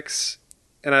cosmetics.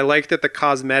 And I like that the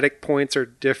cosmetic points are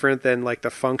different than like the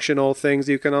functional things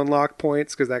you can unlock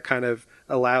points, because that kind of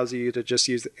allows you to just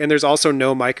use. And there's also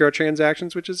no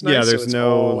microtransactions, which is nice. Yeah, there's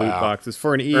no loot boxes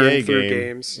for an EA game.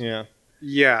 Games.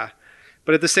 Yeah.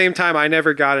 But at the same time, I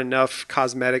never got enough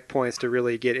cosmetic points to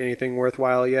really get anything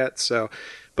worthwhile yet. So,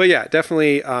 but yeah,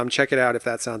 definitely check it out if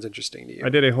that sounds interesting to you. I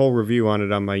did a whole review on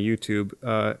it on my YouTube.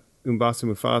 Umbasa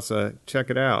Mufasa,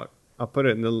 check it out. I'll put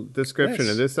it in the description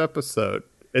of this episode.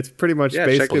 It's pretty much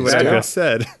basically what I just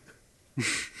said.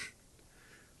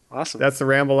 Awesome. That's the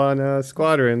ramble on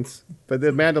Squadrons. But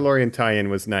the Mandalorian tie-in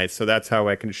was nice, so that's how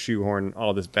I can shoehorn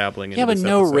all this babbling into this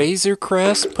episode. Razor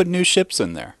Crest, put new ships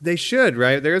in there. They should,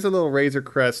 right? There's a little Razor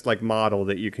Crest like model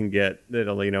that you can get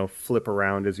that'll, flip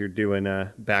around as you're doing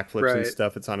backflips and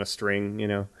stuff. It's on a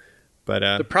string,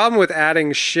 But the problem with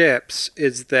adding ships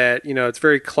is that, it's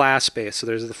very class-based. So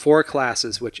there's the 4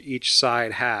 classes which each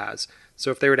side has. So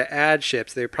if they were to add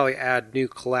ships, they would probably add new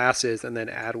classes and then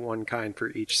add one kind for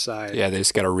each side. Yeah, they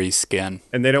just got to reskin.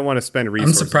 And they don't want to spend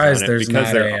resources I'm surprised on it there's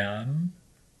because not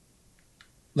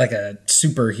like a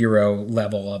superhero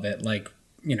level of it, like,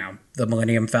 you know, the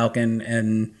Millennium Falcon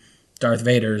and Darth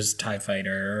Vader's TIE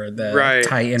Fighter, or the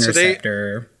TIE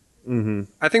Interceptor.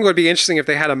 I think it would be interesting if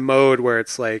they had a mode where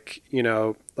it's like, you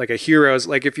know, like a heroes,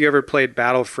 like if you ever played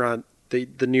Battlefront, the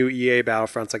new EA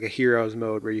Battlefront's like a heroes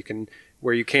mode where you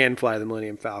can fly the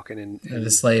Millennium Falcon and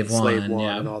the Slave One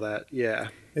yeah. and all that. Yeah.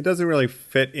 It doesn't really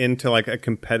fit into like a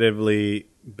competitively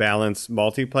balanced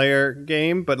multiplayer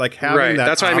game, but like having that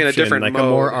that's option, what I mean, a different like mode. a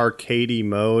more arcadey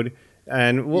mode.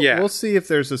 And we'll see if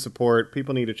there's a support.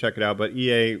 People need to check it out, but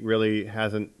EA really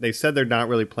hasn't. They said they're not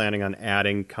really planning on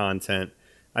adding content.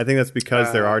 I think that's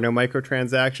because there are no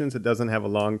microtransactions. It doesn't have a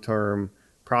long-term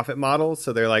profit model,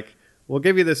 so they're like, we'll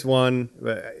give you this one,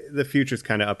 but the future's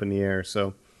kind of up in the air.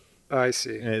 So I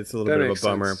see. It's a little bit of a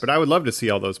bummer, but I would love to see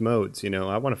all those modes. You know,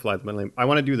 I want to fly the Millennium. I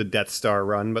want to do the Death Star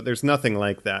run, but there's nothing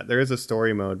like that. There is a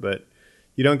story mode, but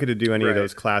you don't get to do any of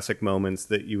those classic moments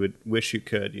that you would wish you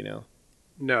could. You know.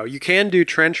 No, you can do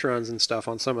trench runs and stuff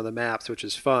on some of the maps, which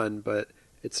is fun, but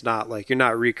it's not like you're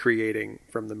not recreating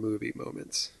from the movie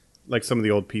moments like some of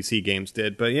the old PC games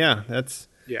did. But yeah, that's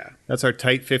our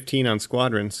tight 15 on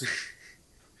Squadrons.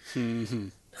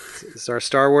 It's our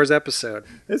Star Wars episode.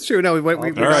 It's true. No, we're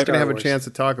not going to have a chance to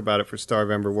talk about it for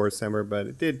Starvember Warcember, but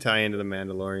it did tie into The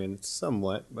Mandalorian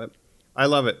somewhat. But I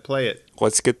love it. Play it.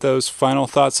 Let's get those final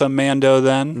thoughts on Mando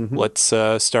then. Let's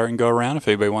start and go around if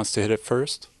anybody wants to hit it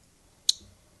first.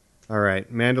 All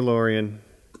right, Mandalorian.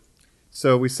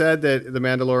 So we said that the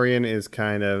Mandalorian is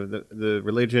kind of the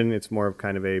religion. It's more of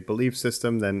kind of a belief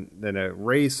system than a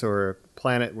race or a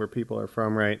planet where people are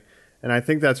from, right? And I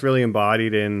think that's really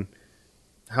embodied in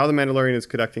how the Mandalorian is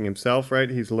conducting himself, right?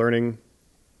 He's learning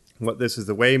what this is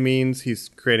the way means. He's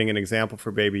creating an example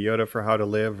for Baby Yoda for how to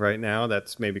live right now.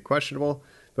 That's maybe questionable.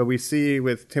 But we see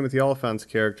with Timothy Olyphant's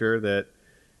character that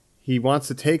he wants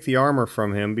to take the armor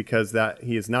from him because that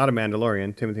he is not a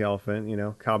Mandalorian. Timothy Olyphant, you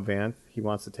know, Cobb Vanth, he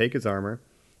wants to take his armor.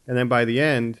 And then by the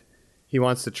end, he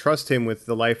wants to trust him with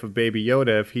the life of Baby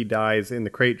Yoda if he dies in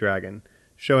the Krayt Dragon,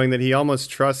 showing that he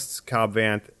almost trusts Cobb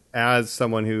Vanth as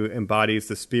someone who embodies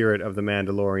the spirit of the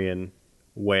Mandalorian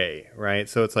way, right?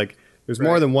 So it's like there's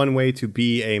more than one way to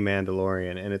be a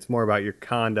Mandalorian, and it's more about your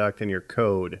conduct and your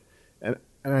code. And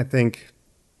I think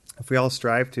if we all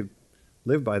strive to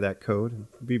live by that code,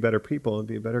 be better people, and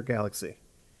be a better galaxy.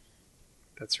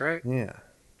 That's right. Yeah.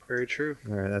 Very true.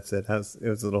 All right, that's it. It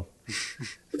was a little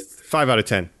 5 out of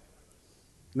 10.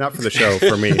 Not for the show,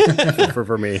 for me.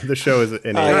 for me. The show is an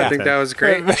 8 out of 10. I think that was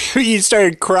great. You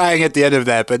started crying at the end of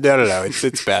that, but no.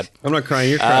 It's bad. I'm not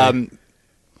crying. You're crying.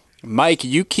 Mike,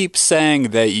 you keep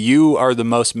saying that you are the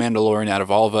most Mandalorian out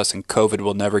of all of us, and COVID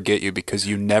will never get you because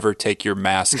you never take your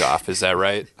mask off. Is that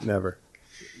right? Never.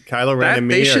 Kylo Ren and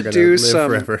me are going to live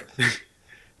forever.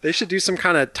 They should do some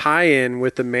kind of tie-in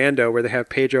with the Mando where they have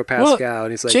Pedro Pascal,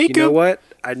 and he's like, Jacob, you know what?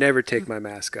 I never take my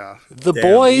mask off. The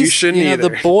boys, you shouldn't either.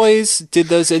 The boys did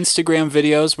those Instagram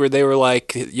videos where they were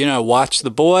like, watch the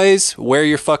boys, wear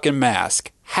your fucking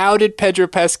mask. How did Pedro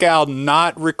Pascal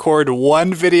not record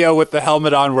one video with the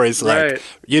helmet on where he's like,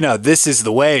 this is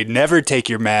the way, never take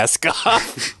your mask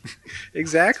off?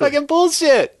 Exactly. Fucking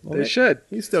bullshit. Well, they should.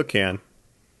 You still can.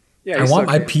 Yeah, I want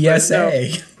my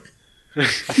PSA.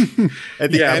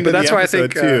 At the end of the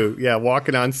episode, too. Yeah,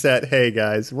 walking on set. Hey,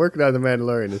 guys, working on The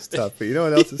Mandalorian is tough. But you know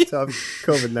what else is tough?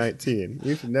 COVID-19.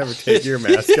 You should never take your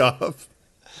mask off.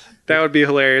 That would be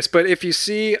hilarious. But if you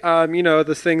see,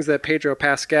 the things that Pedro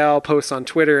Pascal posts on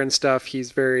Twitter and stuff,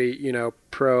 he's very,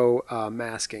 pro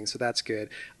masking. So that's good.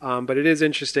 But it is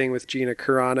interesting with Gina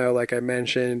Carano, like I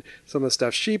mentioned. Some of the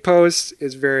stuff she posts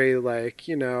is very,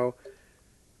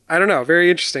 I don't know, very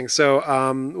interesting. So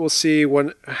we'll see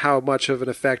how much of an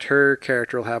effect her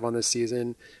character will have on this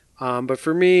season. But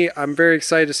for me, I'm very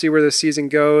excited to see where this season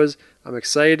goes. I'm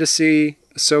excited to see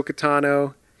Ahsoka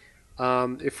Tano.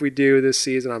 If we do this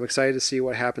season, I'm excited to see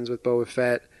what happens with Boba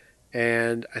Fett.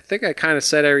 And I think I kind of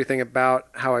said everything about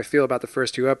how I feel about the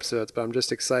first 2 episodes, but I'm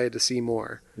just excited to see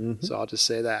more. Mm-hmm. So I'll just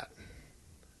say that.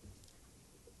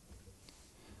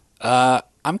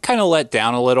 I'm kind of let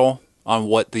down a little on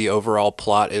what the overall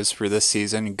plot is for this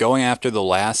season. Going after the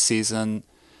last season,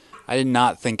 I did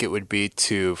not think it would be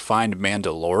to find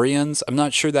Mandalorians. I'm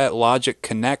not sure that logic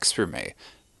connects for me.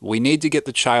 We need to get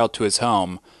the child to his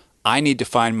home. I need to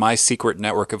find my secret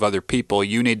network of other people.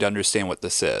 You need to understand what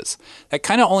this is. That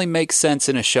kind of only makes sense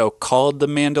in a show called The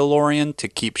Mandalorian to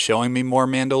keep showing me more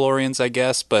Mandalorians, I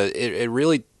guess. But it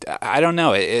really, I don't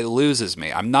know, it loses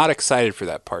me. I'm not excited for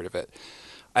that part of it.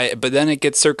 But then it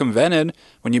gets circumvented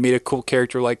when you meet a cool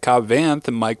character like Cobb Vanth,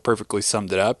 and Mike perfectly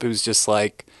summed it up. It was just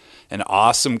like, an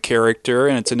awesome character,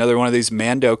 and it's another one of these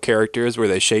Mando characters where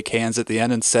they shake hands at the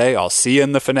end and say, "I'll see you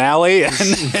in the finale,"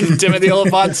 and Timothy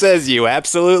Olyphant says, "You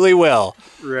absolutely will."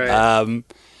 Right.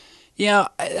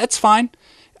 That's fine.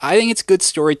 I think it's good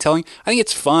storytelling. I think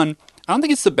it's fun. I don't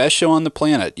think it's the best show on the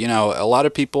planet. You know, a lot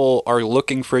of people are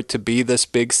looking for it to be this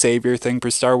big savior thing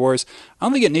for Star Wars. I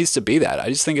don't think it needs to be that. I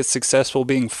just think it's successful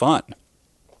being fun.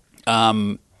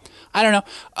 I don't know.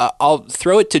 I'll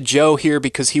throw it to Joe here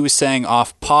because he was saying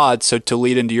off pod. So to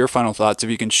lead into your final thoughts, if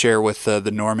you can share with the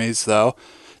normies, though,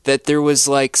 that there was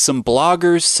like some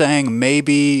bloggers saying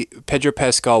maybe Pedro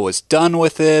Pascal was done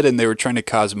with it and they were trying to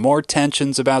cause more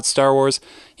tensions about Star Wars.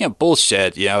 You know,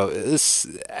 bullshit. You know,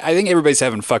 I think everybody's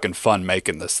having fucking fun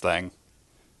making this thing.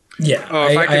 Yeah. Oh,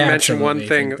 if I can mention one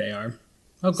thing. They are.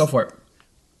 Oh, go for it.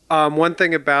 One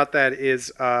thing about that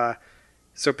is,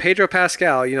 so Pedro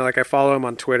Pascal, you know, like I follow him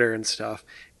on Twitter and stuff.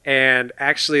 And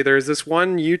actually there's this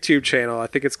one YouTube channel, I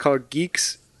think it's called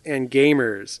Geeks and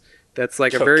Gamers. That's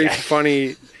like a very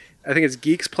funny, I think it's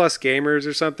Geeks Plus Gamers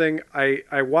or something.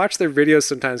 I watch their videos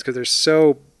sometimes because they're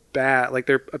so bad. Like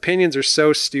their opinions are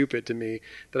so stupid to me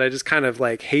that I just kind of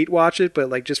like hate watch it, but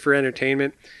like just for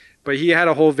entertainment. But he had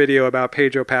a whole video about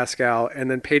Pedro Pascal, and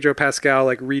then Pedro Pascal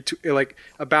like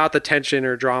about the tension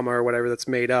or drama or whatever that's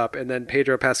made up, and then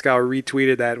Pedro Pascal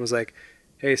retweeted that and was like,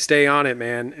 "Hey, stay on it,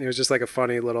 man." And it was just like a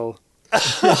funny little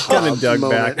kind of dug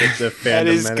moment. back with the fandom That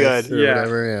is menace good. or Yeah.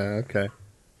 whatever. Yeah, okay.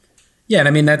 Yeah, and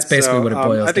I mean that's basically So, what it boils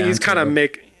down to. I think he's kind of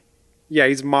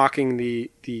he's mocking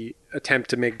the attempt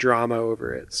to make drama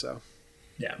over it. So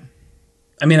Yeah.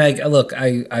 I mean, I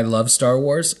love Star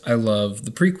Wars. I love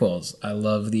the prequels. I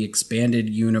love the expanded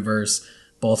universe,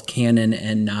 both canon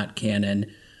and not canon.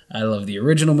 I love the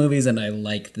original movies, and I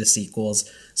like the sequels.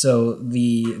 So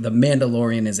the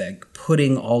Mandalorian is like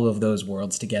putting all of those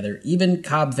worlds together. Even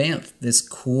Cobb Vanth, this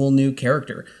cool new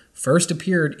character, first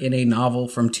appeared in a novel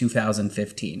from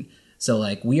 2015. So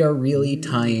like we are really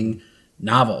tying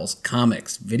novels,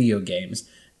 comics, video games,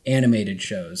 animated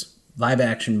shows, live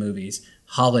action movies,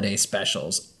 holiday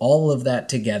specials, all of that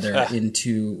together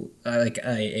into like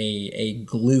a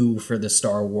glue for the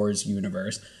Star Wars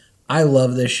universe. I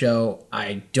love this show.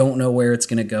 I don't know where it's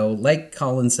going to go. Like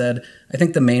Colin said, I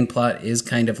think the main plot is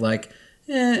kind of like,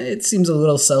 it seems a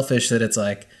little selfish that it's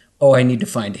like, oh, I need to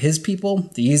find his people.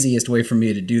 The easiest way for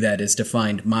me to do that is to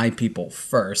find my people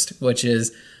first, which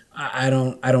is, I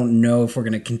don't know if we're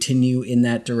going to continue in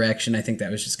that direction. I think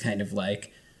that was just kind of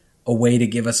like a way to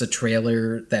give us a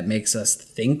trailer that makes us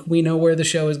think we know where the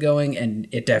show is going, and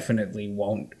it definitely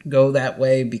won't go that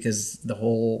way because the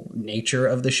whole nature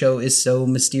of the show is so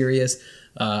mysterious.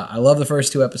 I love the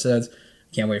first 2 episodes.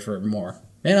 Can't wait for more.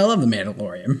 Man, I love The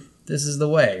Mandalorian. This is the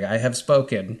way. I have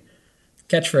spoken.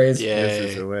 Catchphrase. Yeah. This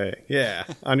is the way. Yeah,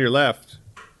 on your left.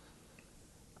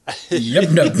 Yep,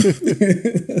 no.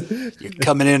 You're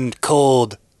coming in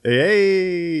cold.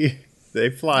 Hey,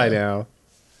 they fly now.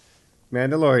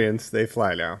 Mandalorians, they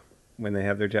fly now when they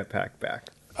have their jetpack back.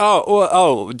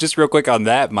 Just real quick on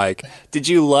that, Mike. Did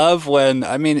you love when,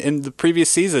 I mean, in the previous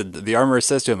season, the armorer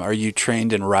says to him, "Are you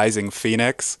trained in Rising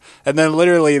Phoenix?" And then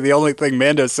literally the only thing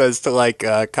Mando says to like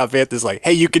Cobb Vanth is like,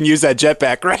 "Hey, you can use that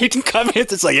jetpack, right?" And Cobb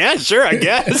Vanth is like, "Yeah, sure, I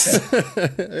guess."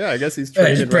 Yeah, I guess he's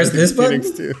trained just in press Rising this button?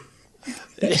 Phoenix, too.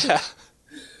 Yeah.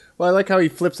 Well, I like how he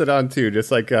flips it on too,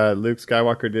 just like Luke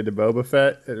Skywalker did to Boba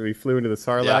Fett. And he flew into the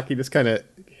Sarlacc. Yeah. He just kind of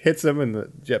hits him, and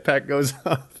the jetpack goes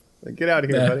off. Like, get out of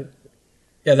here, Yeah. buddy!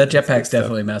 Yeah, that jetpack's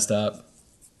definitely messed up.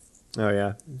 Oh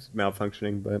yeah, it's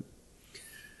malfunctioning, but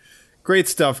great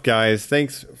stuff, guys.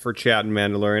 Thanks for chatting,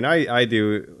 Mandalorian. I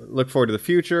do look forward to the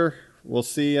future. We'll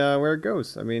see where it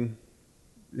goes. I mean,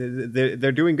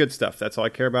 they're doing good stuff. That's all I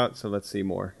care about. So let's see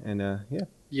more. And yeah.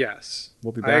 yes,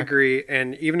 We'll be I back. agree.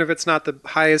 And even if it's not the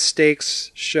highest stakes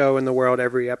show in the world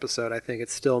every episode, I think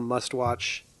it's still must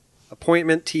watch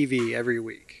appointment TV every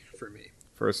week for me.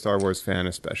 For a Star Wars fan,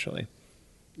 especially.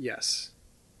 Yes.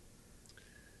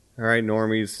 All right,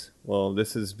 normies. Well,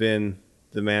 this has been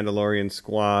the Mandalorian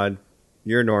Squad.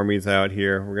 Your normies out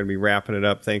here. We're going to be wrapping it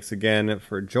up. Thanks again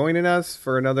for joining us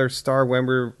for another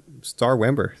Starvember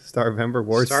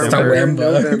War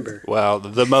November. Well,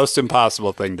 the most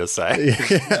impossible thing to say.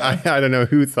 I don't know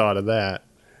who thought of that.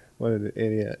 What an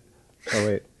idiot. Oh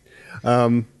wait.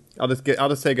 I'll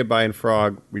just say goodbye in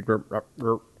frog.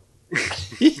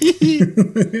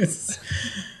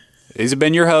 These have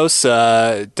been your hosts,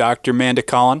 Dr. Manda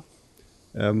Collin.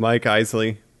 Mike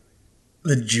Isley.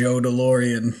 The Joe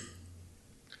DeLorean.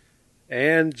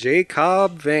 And J.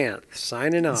 Cobb Vanth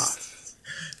signing off.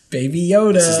 Baby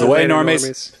Yoda. This is the way, Later,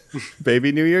 normies.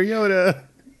 Baby New Year Yoda.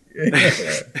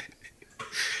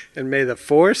 And may the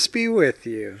force be with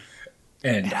you.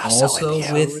 And also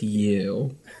with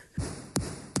you.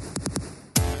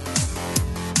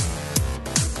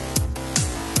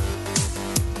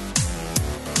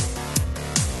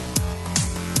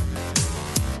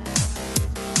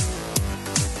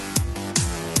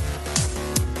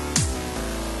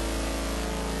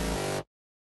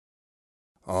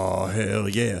 Oh, hell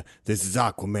yeah. This is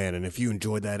Aquaman, and if you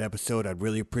enjoyed that episode, I'd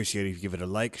really appreciate it if you give it a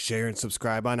like, share, and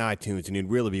subscribe on iTunes, and you'd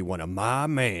really be one of my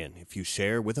man if you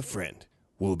share with a friend.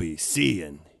 We'll be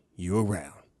seeing you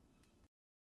around.